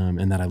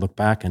 and that I look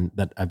back and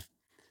that I've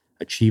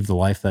achieved the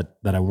life that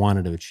I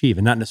wanted to achieve.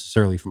 And not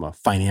necessarily from a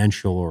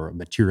financial or a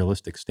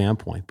materialistic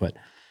standpoint, but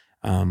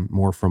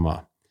more from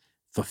a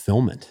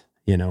fulfillment,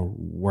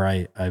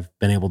 where I've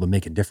been able to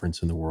make a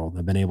difference in the world.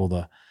 I've been able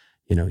to,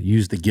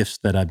 use the gifts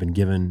that I've been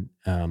given,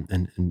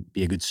 and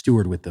be a good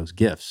steward with those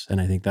gifts. And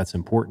I think that's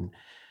important.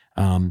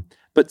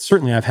 But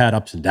certainly I've had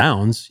ups and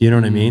downs, you know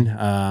what I mean?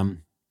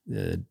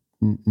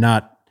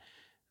 Not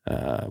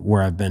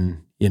where I've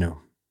been,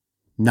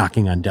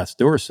 knocking on death's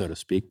door, so to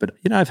speak. But,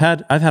 I've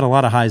had a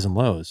lot of highs and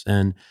lows.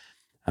 And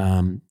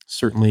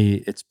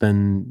certainly it's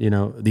been,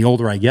 the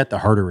older I get, the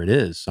harder it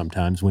is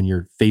sometimes when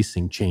you're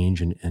facing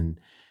change and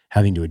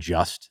having to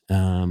adjust.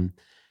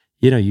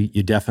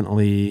 You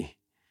definitely,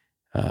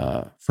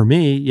 for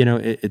me,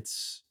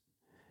 it's,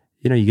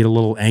 you get a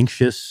little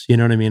anxious, you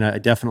know what I mean? I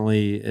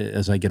definitely,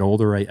 as I get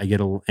older, I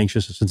get a little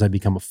anxious since I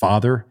become a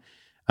father.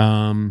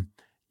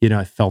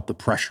 I felt the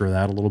pressure of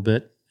that a little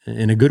bit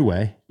in a good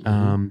way.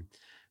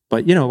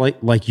 But,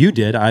 like you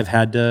did, I've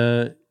had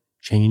to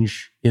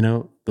change,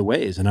 the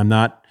ways, and I'm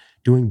not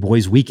doing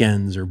boys'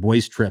 weekends or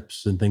boys'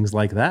 trips and things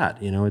like that.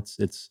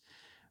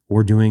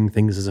 We're doing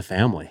things as a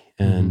family,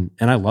 and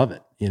I love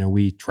it.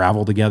 We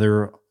travel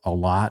together a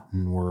lot,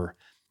 and we're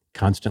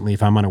constantly,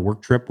 if I'm on a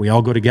work trip, we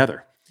all go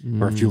together.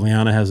 Or if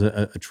Juliana has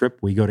a trip,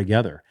 we go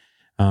together.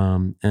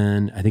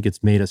 And I think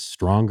it's made us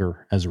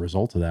stronger as a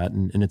result of that.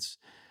 And it's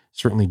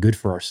certainly good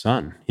for our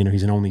son.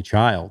 He's an only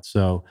child.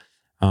 So,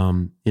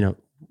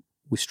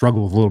 we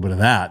struggle with a little bit of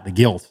that, the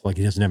guilt, like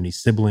he doesn't have any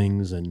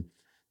siblings. And,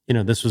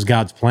 this was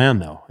God's plan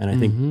though. And I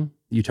think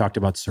you talked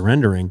about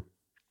surrendering,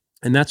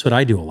 and that's what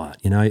I do a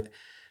lot,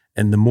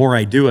 and the more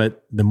I do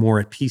it, the more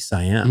at peace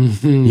I am.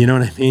 You know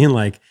what I mean?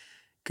 Like,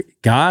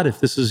 God,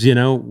 if this is,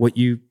 what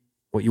you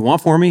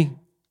want for me,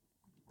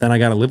 then I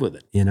got to live with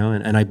it,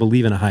 and I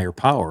believe in a higher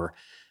power.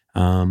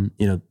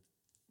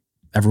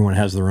 Everyone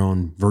has their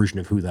own version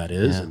of who that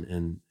is. Yeah.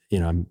 And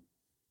I'm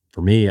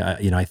for me,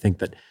 I think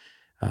that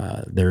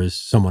there is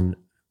someone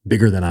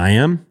bigger than I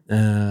am,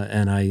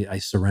 and I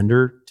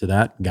surrender to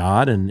that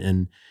God,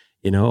 and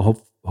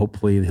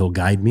hopefully He'll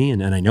guide me,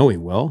 and I know He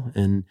will,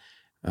 and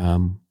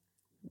um,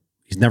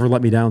 He's never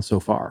let me down so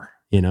far.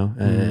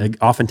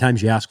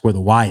 Oftentimes you ask where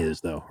the why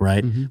is, though,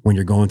 right? Mm-hmm. When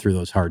you're going through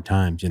those hard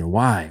times,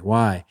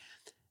 why,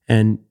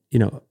 and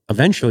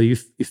eventually you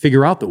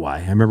figure out the why.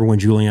 I remember when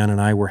Juliana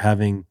and I were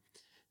having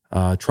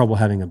trouble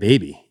having a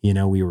baby.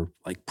 We were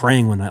like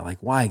praying one night, like,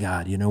 why,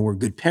 God? We're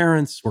good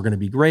parents. We're going to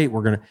be great.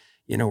 We're going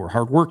to, we're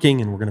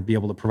hardworking, and we're going to be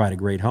able to provide a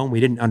great home. We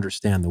didn't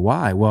understand the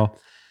why. Well,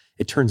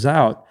 it turns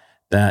out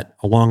that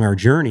along our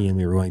journey, and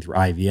we were going through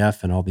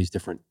IVF and all these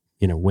different,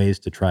 ways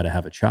to try to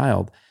have a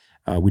child,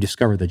 we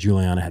discovered that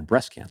Juliana had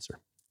breast cancer.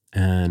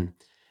 And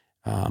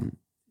um,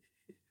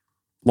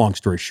 long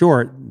story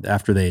short,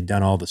 after they had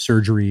done all the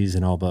surgeries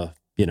and all the,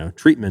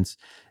 treatments,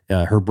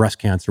 her breast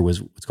cancer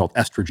was what's called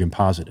estrogen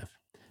positive.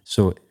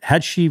 So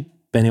had she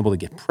been able to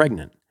get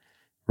pregnant,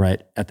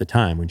 right, at the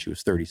time when she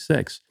was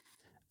 36,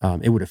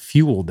 it would have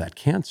fueled that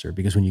cancer,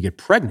 because when you get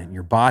pregnant,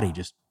 your body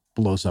just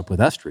blows up with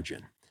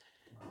estrogen.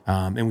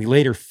 And we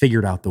later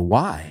figured out the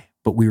why,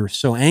 but we were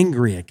so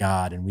angry at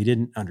God, and we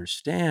didn't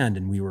understand,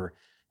 and we were,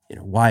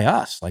 why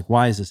us? Like,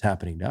 why is this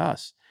happening to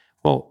us?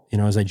 Well,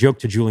 as I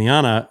joked to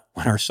Juliana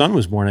when our son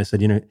was born, I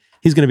said,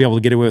 he's going to be able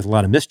to get away with a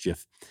lot of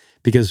mischief,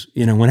 because,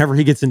 whenever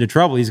he gets into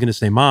trouble, he's going to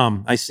say,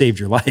 Mom, I saved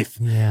your life.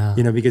 Yeah.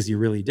 Because he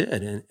really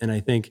did. And I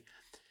think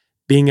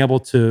being able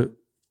to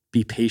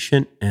be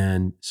patient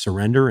and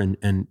surrender,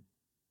 and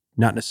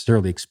not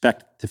necessarily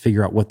expect to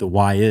figure out what the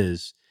why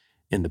is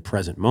in the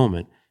present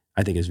moment,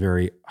 I think is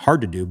very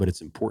hard to do, but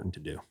it's important to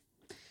do.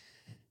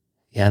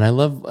 Yeah, and I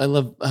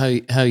love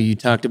how you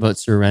talked about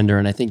surrender,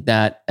 and I think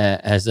that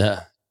as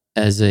an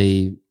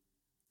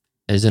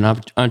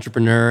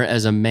entrepreneur,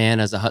 as a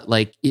man,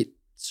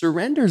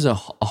 surrender is a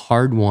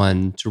hard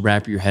one to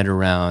wrap your head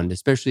around,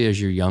 especially as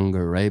you're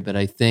younger, right? But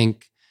I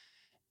think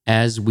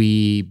as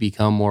we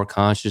become more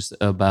conscious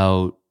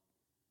about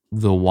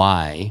the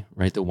why,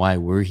 right, the why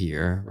we're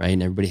here, right,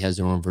 and everybody has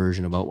their own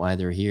version about why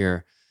they're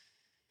here,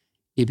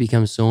 it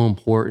becomes so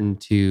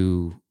important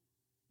to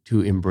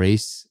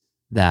embrace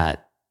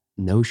that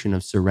notion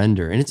of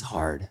surrender. And it's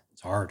hard.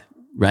 It's hard.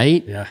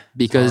 Right? Yeah.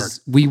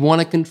 Because we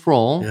want to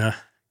control. Yeah.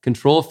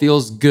 Control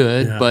feels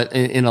good, Yeah. but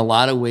in a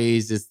lot of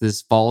ways, it's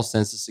this false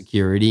sense of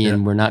security,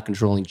 and we're not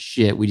controlling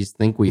shit. We just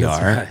think we are.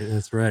 Right.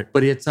 That's right.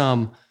 But it's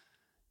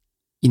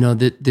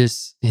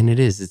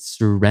it's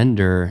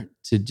surrender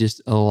to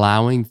just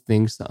allowing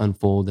things to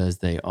unfold as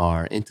they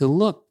are, and to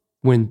look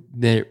when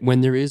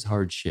there is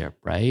hardship,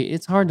 right?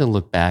 It's hard to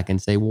look back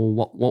and say, well,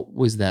 what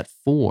was that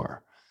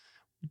for?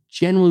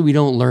 Generally, we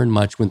don't learn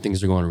much when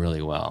things are going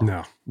really well.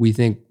 No. We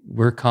think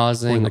we're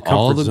causing the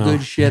all the zone.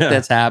 good shit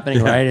that's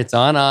happening, right? It's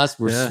on us.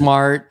 We're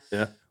smart.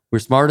 Yeah. We're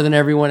smarter than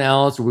everyone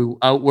else. We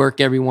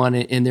outwork everyone.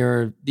 And there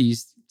are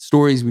these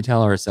stories we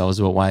tell ourselves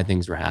about why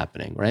things are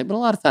happening, right? But a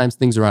lot of times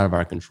things are out of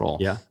our control.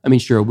 Yeah. I mean,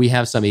 sure, we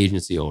have some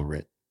agency over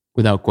it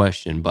without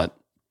question, but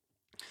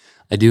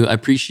I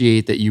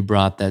appreciate that you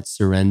brought that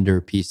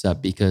surrender piece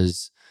up,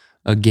 because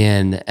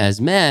again,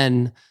 as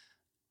men,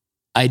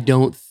 I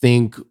don't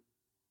think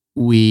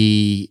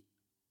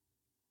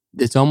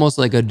it's almost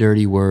like a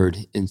dirty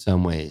word in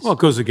some ways. Well, it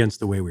goes against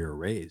the way we were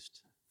raised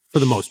for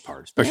the most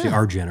part, especially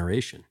our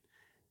generation.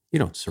 You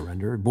don't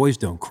surrender. Boys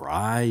don't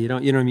cry. You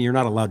don't, what I mean? You're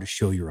not allowed to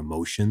show your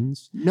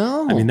emotions.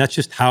 No. I mean, that's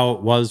just how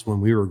it was when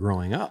we were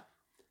growing up.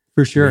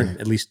 For sure. I mean,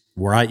 at least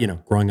where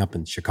growing up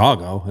in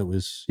Chicago, it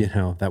was,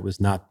 that was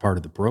not part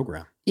of the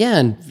program. Yeah,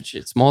 and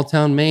small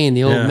town Maine,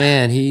 the old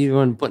man, he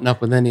wasn't putting up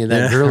with any of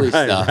that girly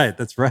stuff. Right,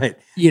 that's right.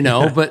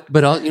 But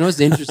it's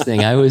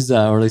interesting. I was,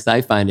 or at least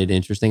I find it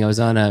interesting. I was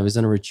on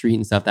a retreat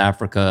in South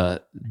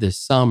Africa this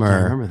summer.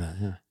 I remember that.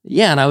 Yeah.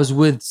 Yeah, and I was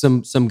with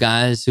some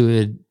guys who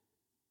had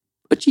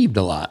achieved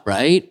a lot,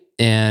 right?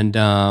 And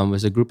it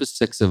was a group of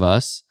 6 of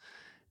us,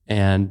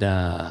 and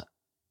the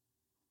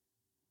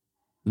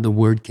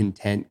word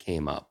content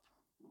came up,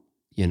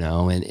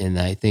 and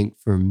I think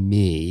for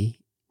me,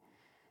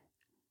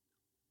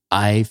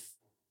 I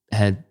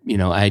had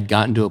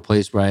gotten to a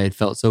place where I had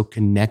felt so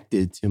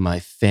connected to my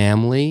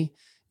family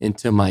and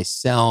to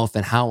myself,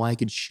 and how I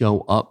could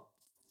show up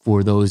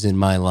for those in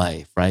my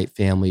life, right?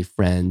 Family,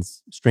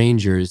 friends,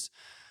 strangers,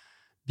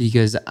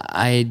 because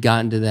I had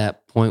gotten to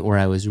that point where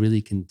I was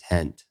really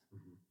content.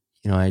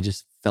 I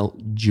just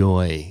felt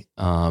joy.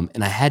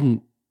 And I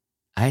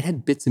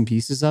had bits and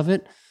pieces of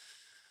it.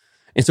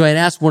 And so I'd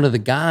asked one of the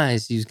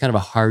guys, he was kind of a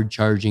hard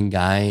charging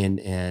guy,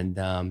 and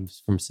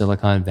from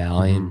Silicon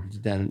Valley,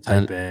 and done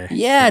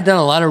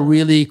a lot of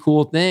really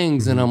cool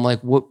things. And I'm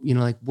like,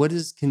 what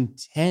does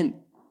content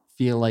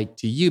feel like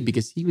to you?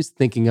 Because he was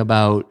thinking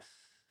about,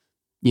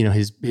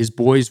 his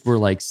boys were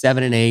like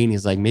 7 and 8, and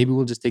he's like, maybe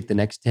we'll just take the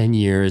next 10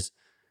 years,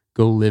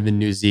 go live in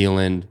New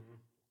Zealand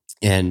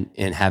and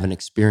have an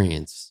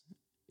experience.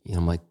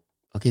 I'm like,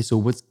 okay, so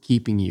what's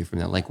keeping you from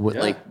that? Like what?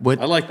 I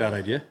like that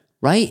idea.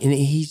 Right. And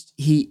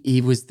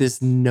he was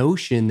this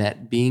notion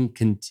that being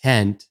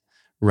content,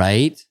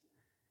 right,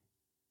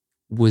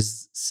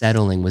 was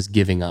settling, was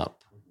giving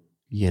up,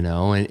 and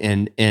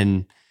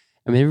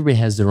I mean, everybody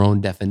has their own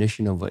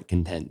definition of what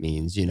content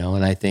means,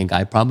 and I think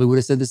I probably would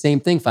have said the same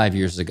thing 5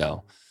 years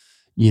ago,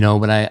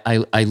 but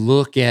I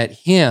look at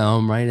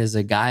him, right, as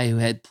a guy who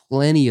had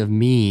plenty of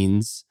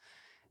means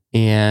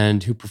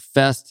and who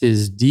professed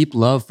his deep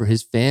love for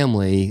his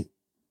family,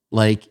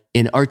 like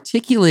in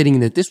articulating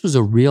that this was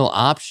a real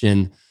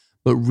option,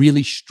 but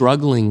really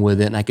struggling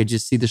with it. And I could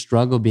just see the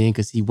struggle being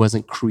because he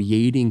wasn't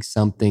creating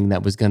something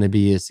that was going to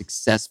be a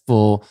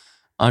successful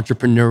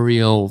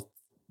entrepreneurial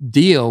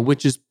deal,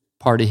 which is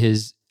part of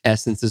his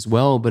essence as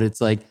well. But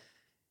it's like,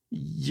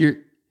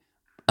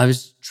 I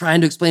was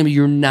trying to explain, but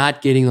you're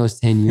not getting those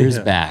 10 years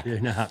back.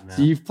 You're not, man.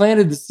 So you've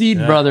planted the seed,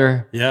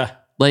 brother. Yeah.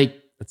 Like,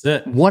 that's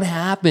it. What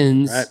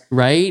happens,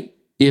 right?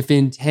 If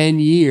in 10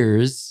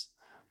 years,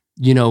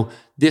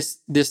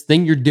 this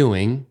thing you're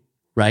doing,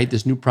 right?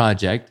 This new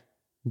project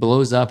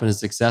blows up and is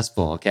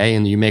successful, okay?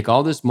 And you make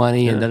all this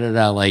money and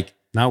like.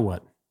 Now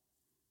what?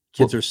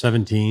 Kids are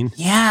 17.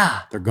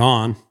 Yeah. They're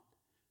gone.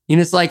 And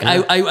it's like,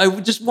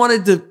 I just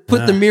wanted to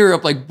put the mirror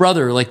up like,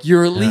 brother, like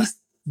you're at least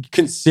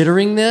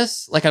considering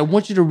this. Like, I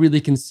want you to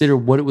really consider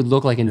what it would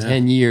look like in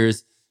 10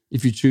 years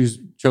if you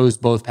chose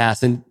both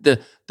paths. And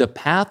the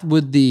path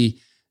with the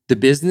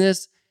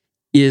business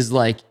is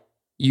like,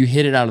 you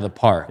hit it out of the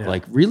park. Yeah.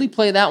 Like, really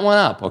play that one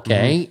up,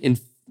 okay? Mm-hmm.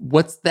 And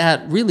what's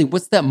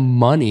that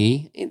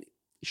money? And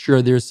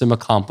sure, there's some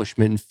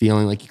accomplishment and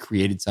feeling like you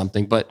created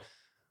something, but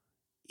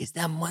is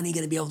that money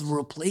going to be able to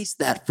replace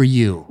that for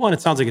you? Well, and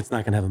it sounds like it's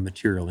not going to have a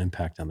material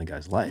impact on the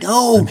guy's life.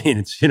 No. I mean,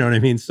 it's, you know what I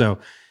mean? So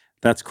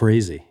that's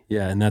crazy.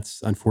 Yeah. And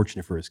that's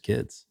unfortunate for his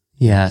kids.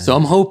 Yeah. So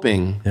I'm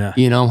hoping,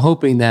 I'm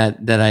hoping that's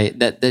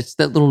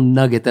that little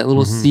nugget, that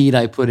little seed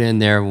I put in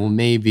there will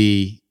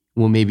maybe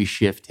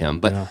shift him.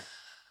 But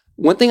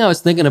one thing I was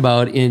thinking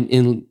about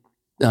in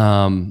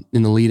the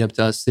lead up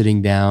to us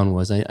sitting down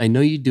was I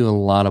know you do a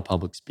lot of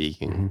public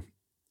speaking,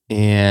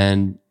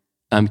 and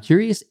I'm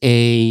curious,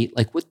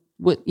 like what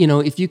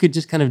if you could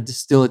just kind of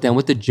distill it down,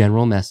 what the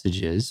general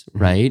message is,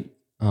 right?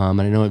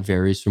 And I know it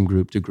varies from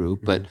group to group,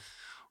 but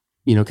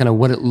kind of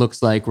what it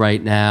looks like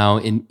right now,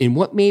 and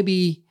what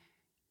maybe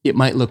it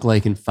might look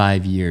like in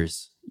 5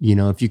 years.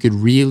 If you could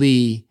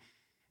really,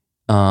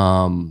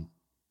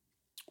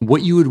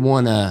 what you would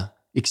want to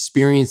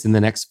experience in the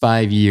next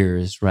 5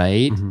 years,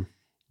 right?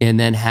 And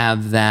then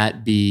have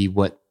that be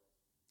what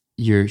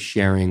you're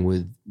sharing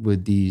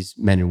with these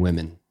men and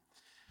women.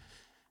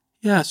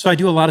 Yeah, so I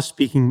do a lot of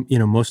speaking,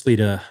 mostly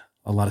to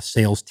a lot of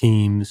sales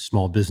teams,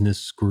 small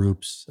business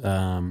groups,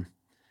 you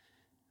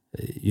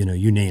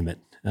name it.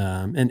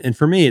 And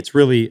for me, it's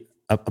really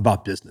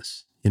about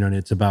business, and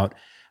it's about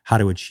how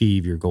to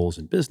achieve your goals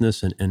in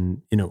business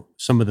and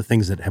some of the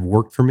things that have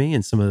worked for me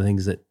and some of the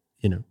things that,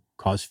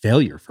 cause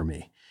failure for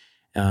me.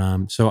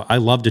 So I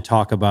love to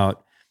talk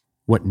about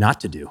what not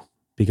to do,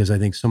 because I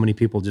think so many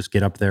people just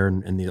get up there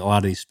and a lot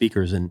of these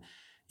speakers and,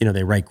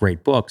 they write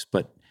great books,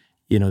 but,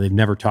 they've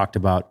never talked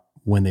about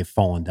when they've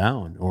fallen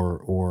down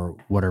or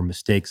what are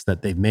mistakes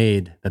that they've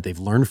made that they've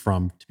learned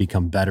from to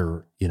become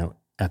better,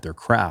 at their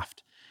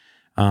craft.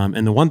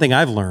 And the one thing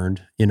I've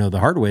learned, the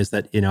hard way is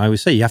that, I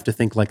always say you have to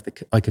think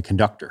like a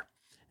conductor.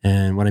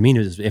 And what I mean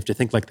is you have to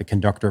think like the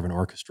conductor of an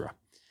orchestra.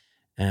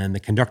 And the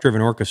conductor of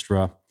an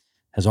orchestra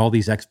has all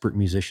these expert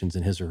musicians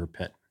in his or her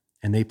pit,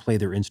 and they play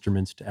their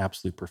instruments to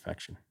absolute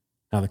perfection.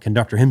 Now, the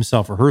conductor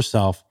himself or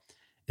herself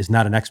is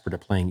not an expert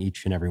at playing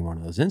each and every one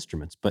of those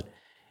instruments, but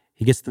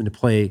he gets them to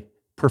play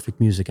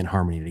perfect music and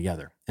harmony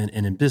together. And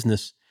in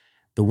business,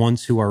 the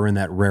ones who are in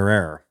that rare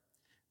air,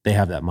 they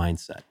have that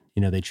mindset.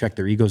 They check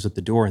their egos at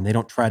the door, and they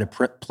don't try to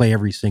play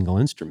every single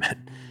instrument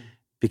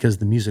because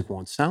the music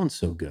won't sound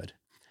so good.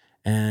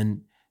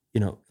 And,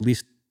 at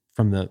least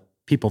from the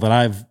people that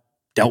I've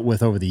dealt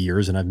with over the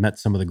years, and I've met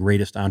some of the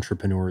greatest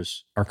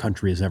entrepreneurs our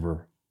country has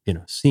ever,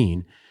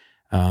 seen.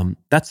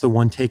 That's the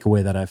one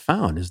takeaway that I've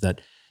found is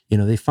that,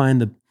 they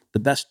find the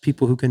best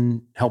people who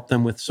can help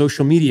them with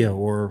social media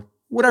or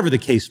whatever the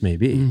case may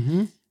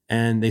be.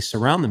 And they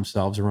surround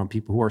themselves around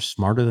people who are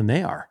smarter than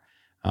they are.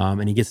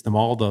 And he gets them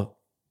all to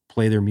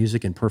play their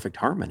music in perfect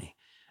harmony.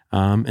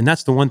 And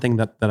that's the one thing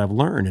that I've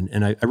learned.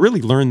 And I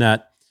really learned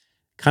that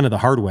kind of the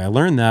hard way. I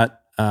learned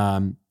that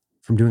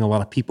from doing a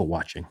lot of people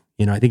watching.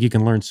 I think you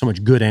can learn so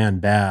much good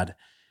and bad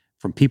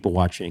from people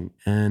watching.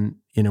 And,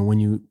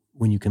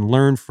 when you can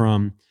learn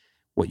from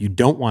what you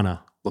don't want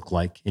to look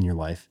like in your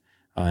life,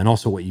 and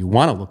also what you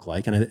want to look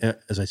like. And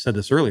as I said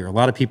this earlier, a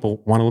lot of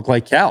people want to look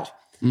like Cal.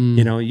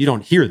 You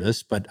don't hear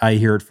this, but I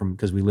hear it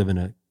because we live in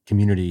a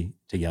community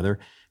together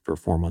for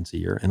 4 months a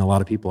year. And a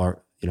lot of people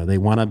are, they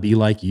want to be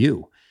like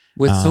you.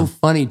 What's so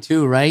funny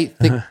too, right?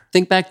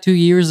 Think back 2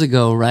 years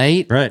ago,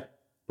 right?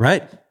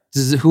 Right.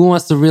 Who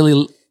wants to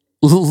really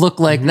look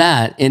like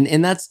that?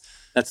 And that's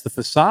the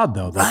facade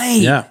though.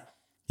 Right. Yeah.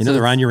 So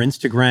they're on your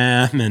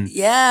Instagram and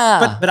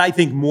but I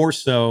think more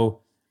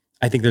so,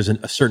 I think there's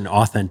a certain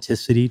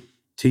authenticity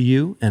to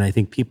you. And I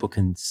think people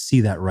can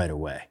see that right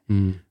away.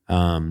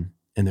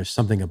 And there's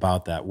something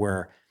about that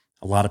where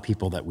a lot of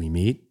people that we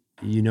meet,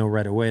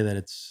 right away that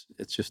it's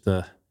just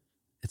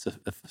it's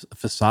a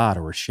facade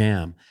or a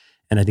sham.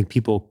 And I think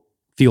people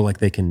feel like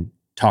they can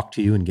talk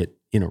to you and get,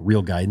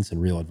 real guidance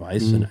and real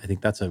advice. And I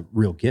think that's a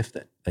real gift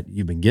that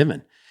you've been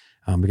given,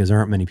 because there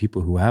aren't many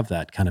people who have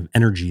that kind of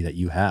energy that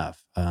you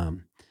have.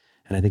 And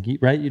I think,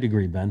 right, you'd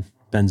agree, Ben.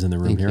 Ben's in the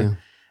room Thank here. you.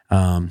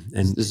 And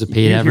This is a paid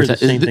you hear the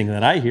advertisement. same thing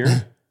that I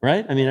hear,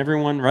 right? I mean,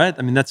 everyone, right?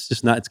 I mean, that's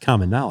just not, it's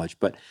common knowledge.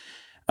 But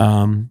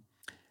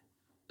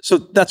so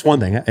that's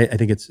one thing. I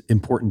think it's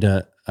important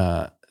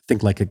to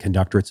think like a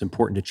conductor. It's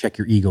important to check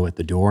your ego at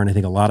the door. And I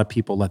think a lot of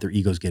people let their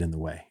egos get in the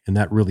way, and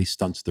that really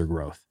stunts their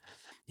growth.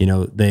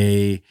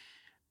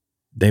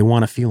 They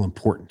want to feel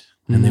important,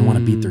 and they want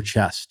to beat their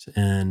chest,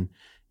 and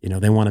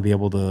they want to be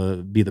able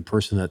to be the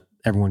person that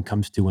everyone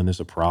comes to when there's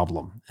a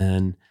problem.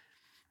 And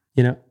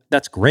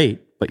that's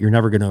great, but you're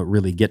never going to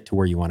really get to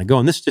where you want to go.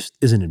 And this just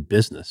isn't in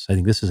business. I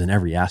think this is in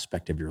every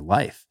aspect of your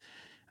life.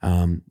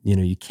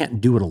 You can't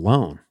do it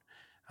alone.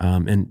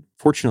 And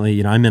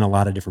fortunately, I'm in a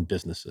lot of different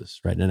businesses,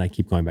 right? And I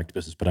keep going back to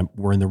business, but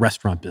we're in the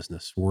restaurant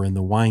business, we're in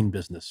the wine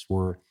business,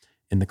 we're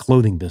in the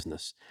clothing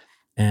business.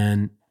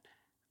 And,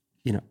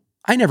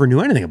 I never knew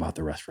anything about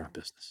the restaurant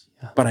business,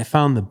 but I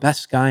found the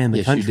best guy in the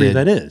Yes, you country did.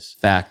 that is.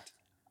 Fact.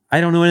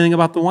 I don't know anything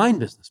about the wine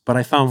business, but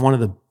I found one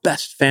of the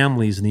best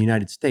families in the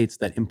United States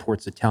that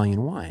imports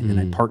Italian wine, and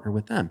I partner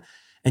with them.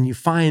 And you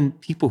find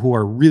people who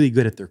are really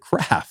good at their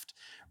craft,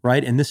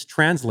 right? And this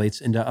translates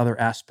into other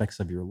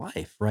aspects of your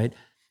life, right?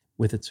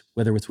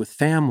 Whether it's with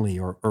family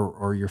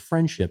or your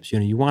friendships,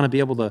 you want to be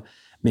able to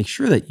make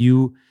sure that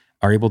you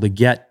are able to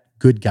get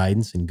good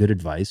guidance and good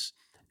advice,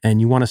 and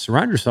you want to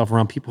surround yourself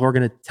around people who are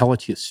going to tell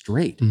it to you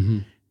straight.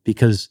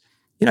 Because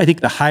I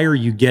think the higher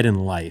you get in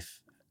life,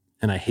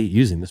 and I hate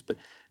using this, but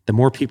the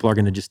more people are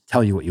going to just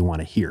tell you what you want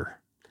to hear.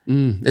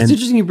 It's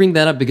interesting you bring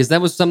that up, because that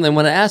was something I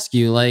want to ask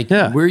you, like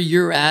where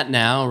you're at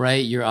now,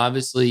 right? You're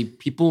obviously,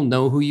 people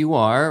know who you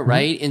are,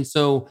 right? And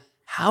so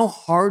how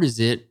hard is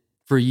it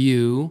for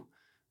you,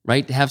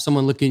 right, to have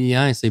someone look in the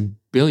eye and say,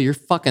 Bill, you're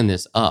fucking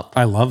this up?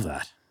 I love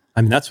that.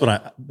 I mean,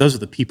 those are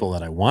the people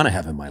that I want to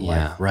have in my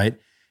life, right?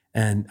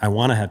 And I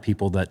want to have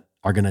people that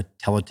are going to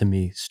tell it to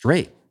me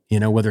straight,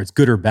 whether it's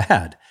good or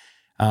bad.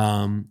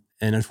 And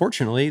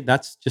unfortunately,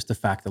 that's just a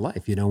fact of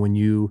life. When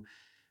you,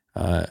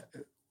 no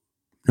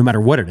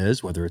matter what it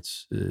is, whether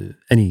it's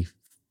any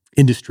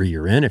industry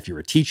you're in, if you're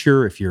a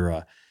teacher, if you're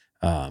a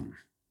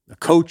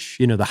coach,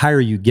 the higher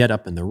you get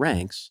up in the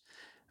ranks,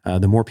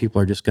 the more people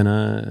are just going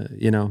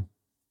to,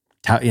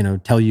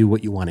 tell you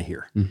what you want to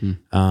hear. And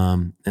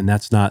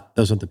those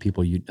aren't the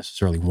people you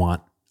necessarily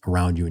want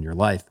around you in your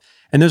life.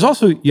 And there's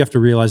also, you have to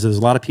realize there's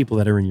a lot of people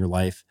that are in your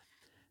life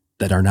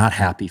that are not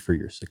happy for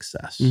your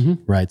success,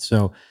 right?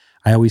 So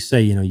I always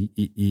say,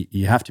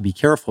 you have to be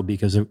careful,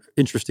 because an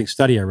interesting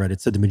study I read,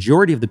 it said the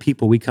majority of the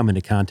people we come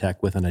into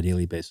contact with on a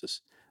daily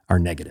basis are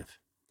negative.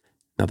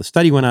 Now, the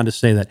study went on to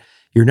say that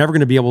you're never going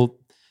to be able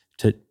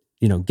to,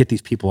 get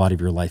these people out of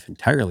your life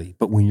entirely.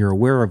 But when you're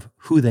aware of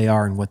who they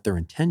are and what their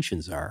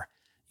intentions are,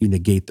 you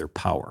negate their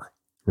power,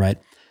 right?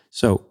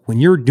 So when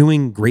you're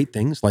doing great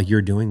things like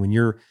you're doing, when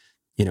you're,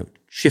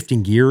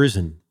 shifting gears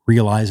and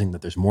realizing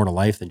that there's more to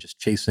life than just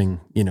chasing,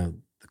 the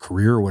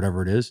career or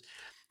whatever it is,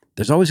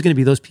 there's always going to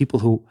be those people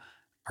who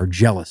are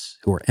jealous,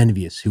 who are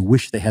envious, who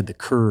wish they had the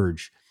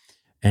courage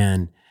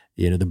and,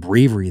 the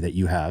bravery that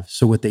you have.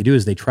 So what they do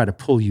is they try to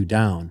pull you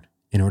down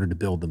in order to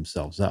build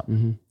themselves up,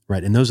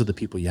 right? And those are the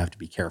people you have to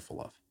be careful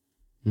of.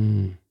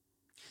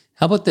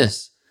 How about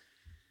this?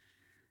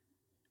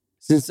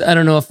 Since I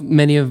don't know if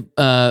many of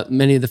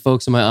the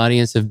folks in my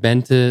audience have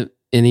been to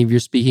any of your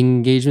speaking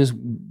engagements,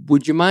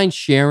 would you mind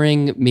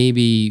sharing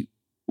maybe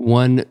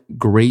one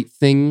great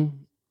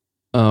thing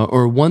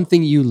or one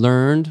thing you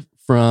learned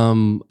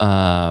from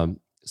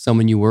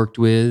someone you worked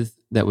with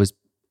that was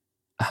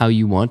how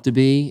you want to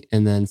be,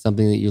 and then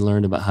something that you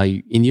learned about how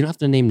you, and you don't have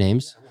to name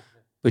names,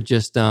 but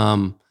just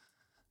throw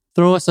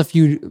us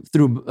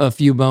through a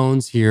few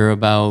bones here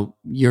about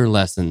your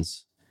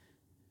lessons.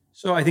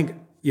 So I think,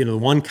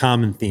 one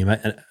common theme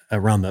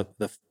around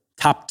the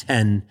top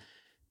 10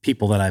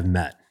 people that I've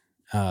met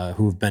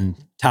who have been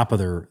top of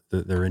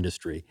their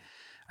industry,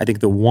 I think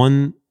the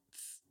one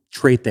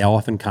trait they all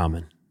have in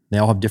common, they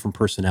all have different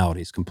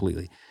personalities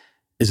completely,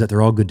 is that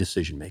they're all good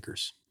decision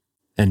makers.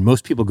 And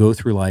most people go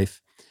through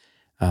life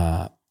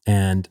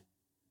and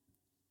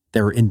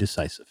they're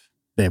indecisive.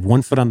 They have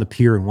one foot on the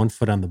pier and one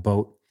foot on the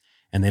boat,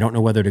 and they don't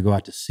know whether to go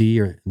out to sea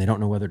or they don't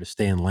know whether to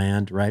stay in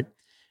land, right?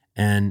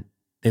 And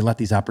they let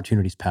these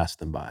opportunities pass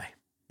them by.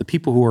 The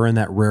people who are in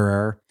that rare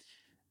air,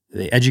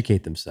 they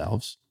educate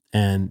themselves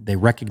and they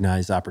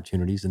recognize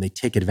opportunities and they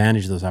take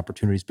advantage of those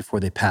opportunities before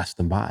they pass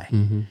them by.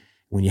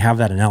 When you have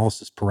that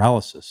analysis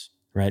paralysis,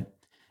 right,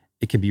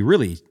 it can be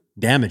really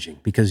damaging,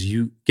 because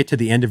you get to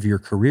the end of your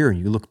career and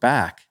you look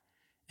back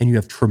and you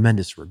have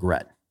tremendous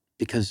regret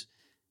because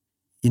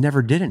you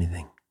never did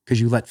anything,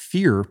 because you let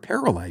fear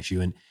paralyze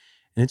you. And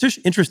it's just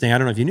interesting, I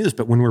don't know if you knew this,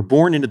 but when we're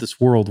born into this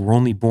world, we're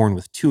only born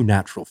with two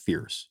natural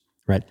fears.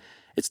 right?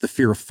 It's the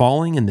fear of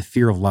falling and the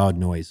fear of loud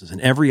noises.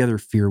 And every other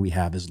fear we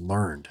have is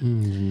learned.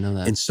 Didn't know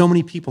that. And so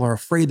many people are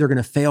afraid they're going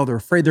to fail. They're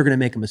afraid they're going to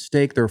make a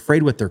mistake. They're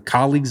afraid what their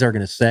colleagues are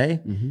going to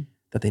say,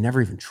 that they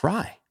never even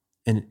try.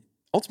 And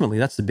ultimately,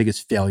 that's the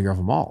biggest failure of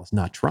them all, is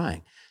not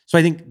trying. So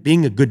I think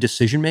being a good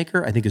decision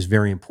maker, I think, is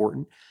very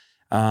important.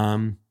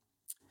 And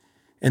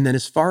then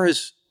as far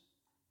as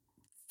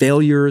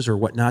failures or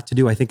what not to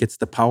do, I think it's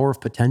the power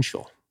of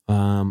potential.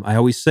 I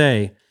always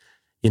say,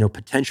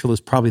 potential is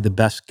probably the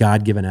best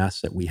God-given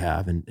asset we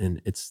have,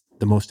 and it's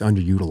the most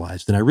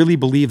underutilized. And I really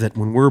believe that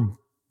when we're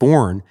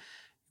born,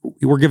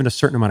 we're given a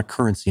certain amount of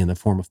currency in the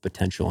form of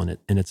potential, and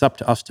it's up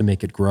to us to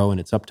make it grow, and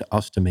it's up to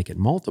us to make it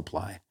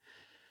multiply.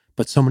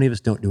 But so many of us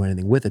don't do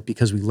anything with it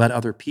because we let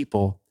other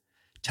people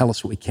tell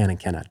us what we can and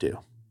cannot do,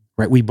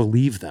 right? We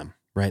believe them,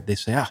 right? They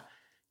say, yeah,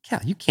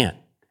 you can't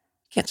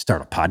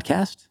start a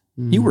podcast.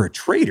 You were a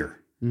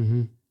traitor,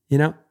 and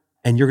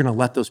you're going to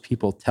let those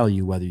people tell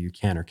you whether you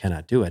can or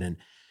cannot do it. And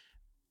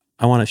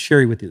I want to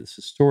share with you this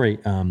story.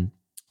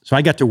 So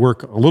I got to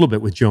work a little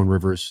bit with Joan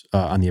Rivers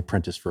on The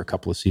Apprentice for a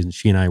couple of seasons.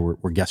 She and I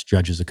were guest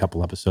judges a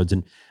couple episodes,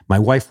 and my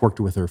wife worked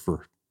with her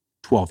for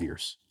 12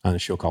 years on a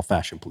show called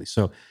Fashion Police.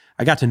 So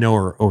I got to know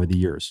her over the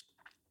years.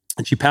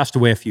 And she passed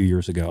away a few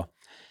years ago.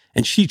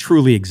 And she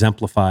truly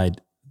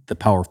exemplified the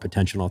power of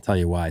potential. I'll tell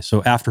you why.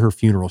 So after her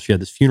funeral, she had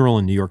this funeral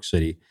in New York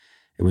City.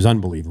 It was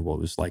unbelievable.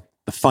 It was like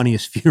the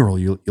funniest funeral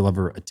you'll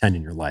ever attend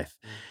in your life.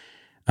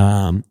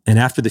 And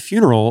after the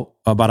funeral,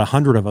 about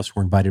 100 of us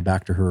were invited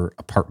back to her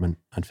apartment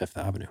on Fifth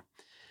Avenue.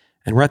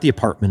 And we're at the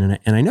apartment,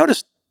 and I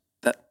noticed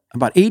that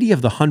about 80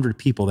 of the 100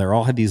 people there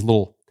all had these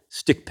little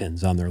stick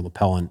pins on their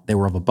lapel, and they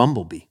were of a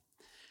bumblebee.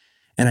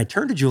 And I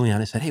turned to Julianne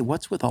and I said, "Hey,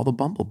 what's with all the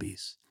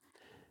bumblebees?"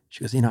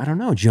 She goes, "I don't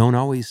know. Joan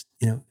always,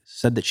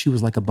 said that she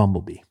was like a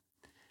bumblebee."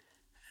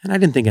 And I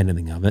didn't think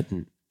anything of it,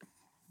 and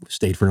we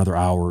stayed for another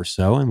hour or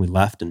so, and we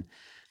left. And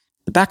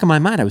the back of my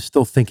mind, I was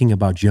still thinking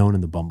about Joan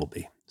and the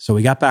bumblebee. So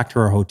we got back to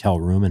our hotel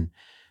room, and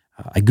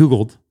I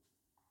Googled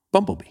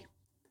bumblebee.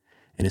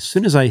 And as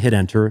soon as I hit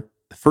enter,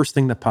 the first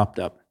thing that popped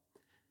up,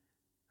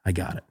 I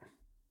got it.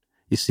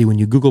 You see, when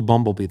you Google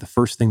bumblebee, the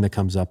first thing that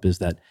comes up is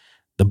that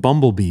the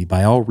bumblebee,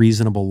 by all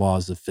reasonable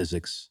laws of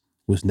physics,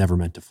 was never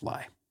meant to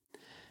fly.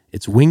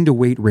 Its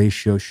wing-to-weight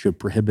ratio should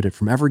prohibit it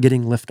from ever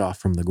getting liftoff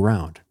from the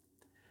ground.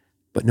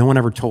 But no one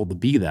ever told the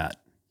bee that,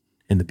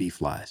 and the bee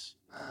flies.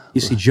 You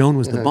see, Joan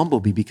was the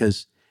bumblebee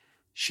because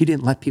she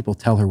didn't let people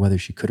tell her whether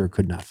she could or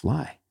could not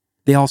fly.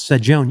 They all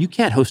said, "Joan, you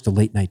can't host a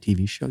late-night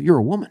TV show. You're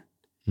a woman."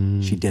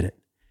 She did it.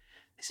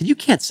 They said, "You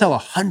can't sell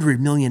 $100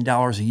 million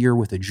a year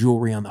worth of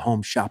jewelry on the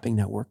Home Shopping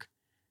Network."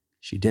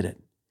 She did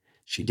it.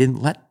 She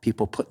didn't let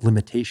people put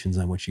limitations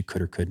on what she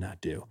could or could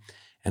not do.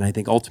 And I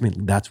think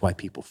ultimately that's why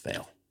people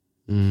fail.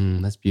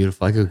 That's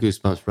beautiful. I got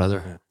goosebumps,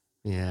 brother.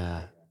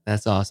 Yeah,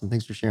 that's awesome.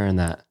 Thanks for sharing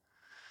that.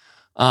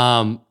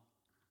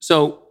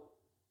 So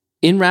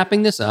in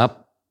wrapping this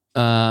up,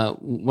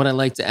 what I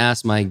like to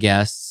ask my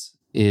guests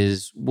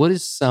is, what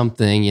is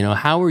something,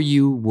 how are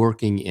you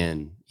working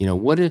in,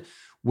 what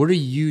are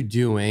you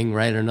doing,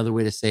 right? Another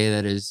way to say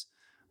that is,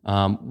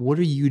 what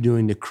are you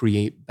doing to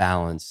create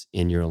balance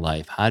in your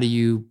life? How do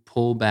you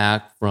pull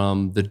back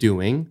from the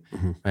doing,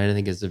 right? I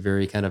think it's a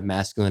very kind of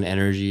masculine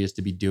energy, is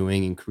to be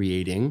doing and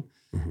creating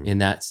in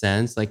that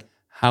sense. Like,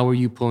 how are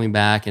you pulling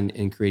back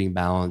and creating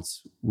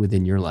balance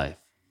within your life?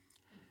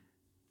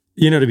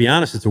 To be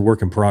honest, it's a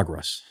work in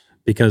progress,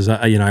 because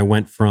I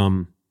went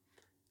from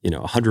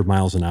 100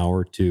 miles an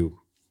hour to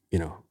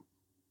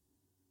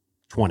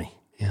 20.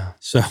 Yeah.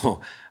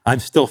 So I'm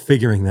still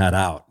figuring that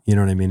out. You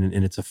know what I mean?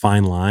 And it's a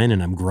fine line,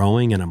 and I'm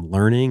growing and I'm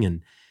learning,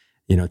 and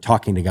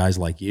talking to guys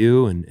like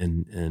you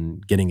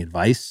and getting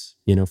advice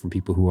from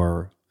people who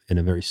are in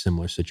a very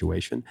similar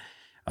situation,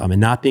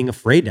 and not being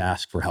afraid to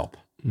ask for help.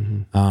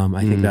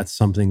 I think that's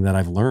something that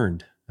I've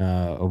learned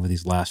over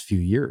these last few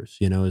years.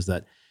 Is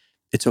that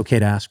it's okay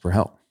to ask for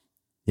help.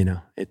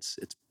 It's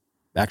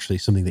actually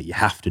something that you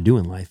have to do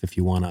in life if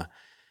you want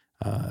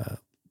to,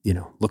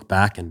 look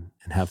back and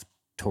have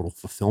total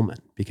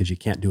fulfillment, because you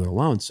can't do it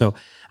alone. So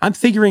I'm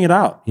figuring it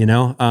out.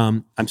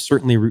 I'm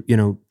certainly,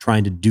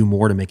 trying to do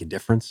more to make a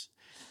difference.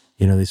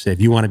 They say, if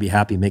you want to be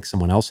happy, make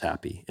someone else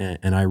happy.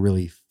 And I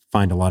really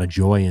find a lot of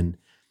joy in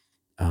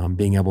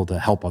being able to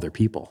help other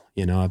people.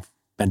 I've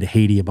been to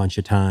Haiti a bunch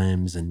of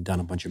times and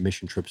done a bunch of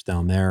mission trips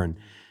down there. And,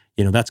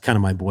 that's kind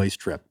of my boys'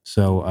 trip.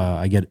 So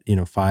I get,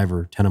 5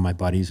 or 10 of my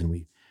buddies, and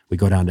we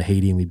go down to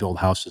Haiti and we build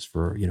houses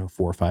for, 4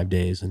 or 5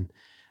 days. And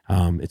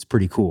it's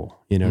pretty cool,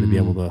 to be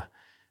able to,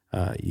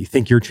 you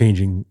think you're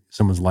changing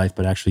someone's life,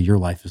 but actually your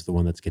life is the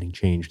one that's getting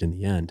changed in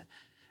the end.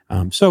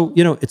 So,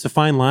 it's a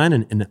fine line,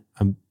 and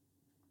I'm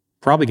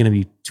probably going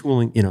to be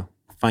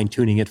fine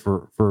tuning it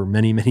for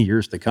many, many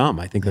years to come.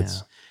 I think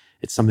it's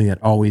something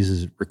that always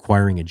is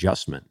requiring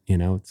adjustment.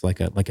 It's like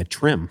a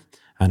trim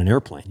on an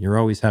airplane. You're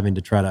always having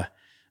to try to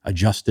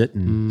adjust it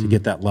and to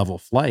get that level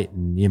flight.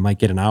 And you might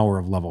get an hour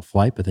of level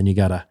flight, but then you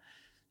gotta,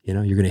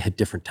 you're going to hit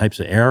different types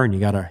of air, and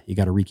you gotta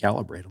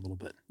recalibrate a little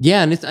bit.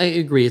 Yeah, and I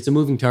agree. It's a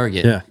moving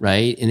target,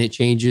 right? And it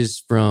changes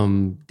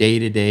from day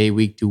to day,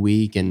 week to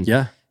week, and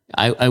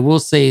I will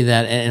say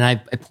that, and I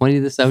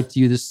pointed this out to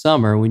you this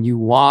summer, when you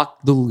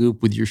walk the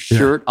loop with your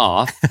shirt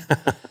off,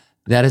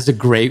 that is a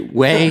great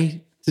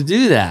way to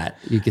do that.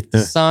 You get the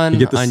sun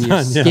on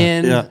your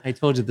skin. Yeah. I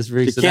told you this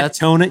very. You can't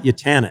tone it, you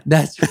tan it.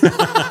 That's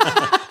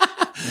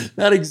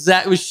not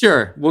exactly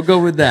sure. We'll go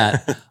with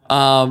that.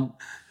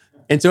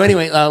 And so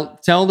anyway,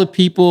 tell the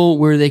people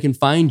where they can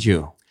find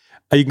you.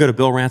 You can go to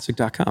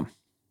billrancic.com.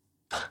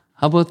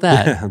 How about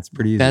that? Yeah, that's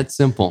pretty easy. That's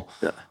simple.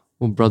 Yeah.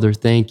 Well, brother,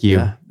 thank you.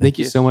 Yeah, thank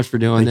you so much for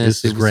doing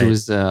this. It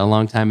was a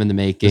long time in the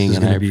making,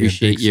 and I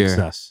appreciate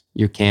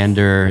your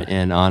candor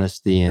and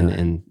honesty,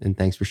 and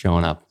thanks for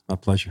showing up. My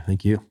pleasure.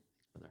 Thank you.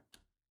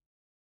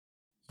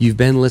 You've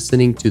been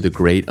listening to The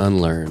Great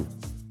Unlearn.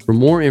 For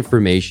more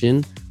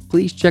information,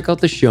 please check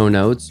out the show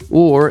notes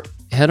or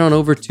head on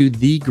over to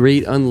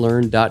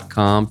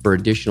thegreatunlearn.com for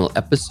additional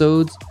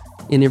episodes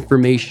and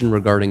information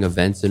regarding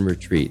events and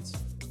retreats.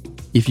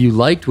 If you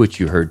liked what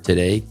you heard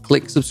today,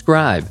 click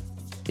subscribe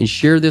and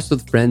share this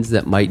with friends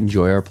that might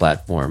enjoy our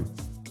platform.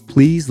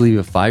 Please leave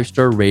a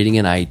 5-star rating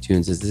in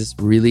iTunes, as this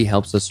really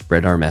helps us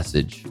spread our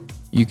message.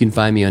 You can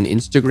find me on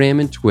Instagram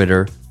and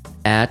Twitter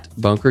at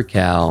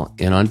BunkerCal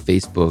and on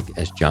Facebook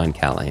as John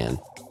Callahan.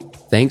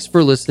 Thanks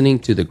for listening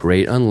to The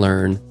Great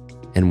Unlearn,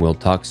 and we'll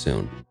talk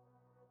soon.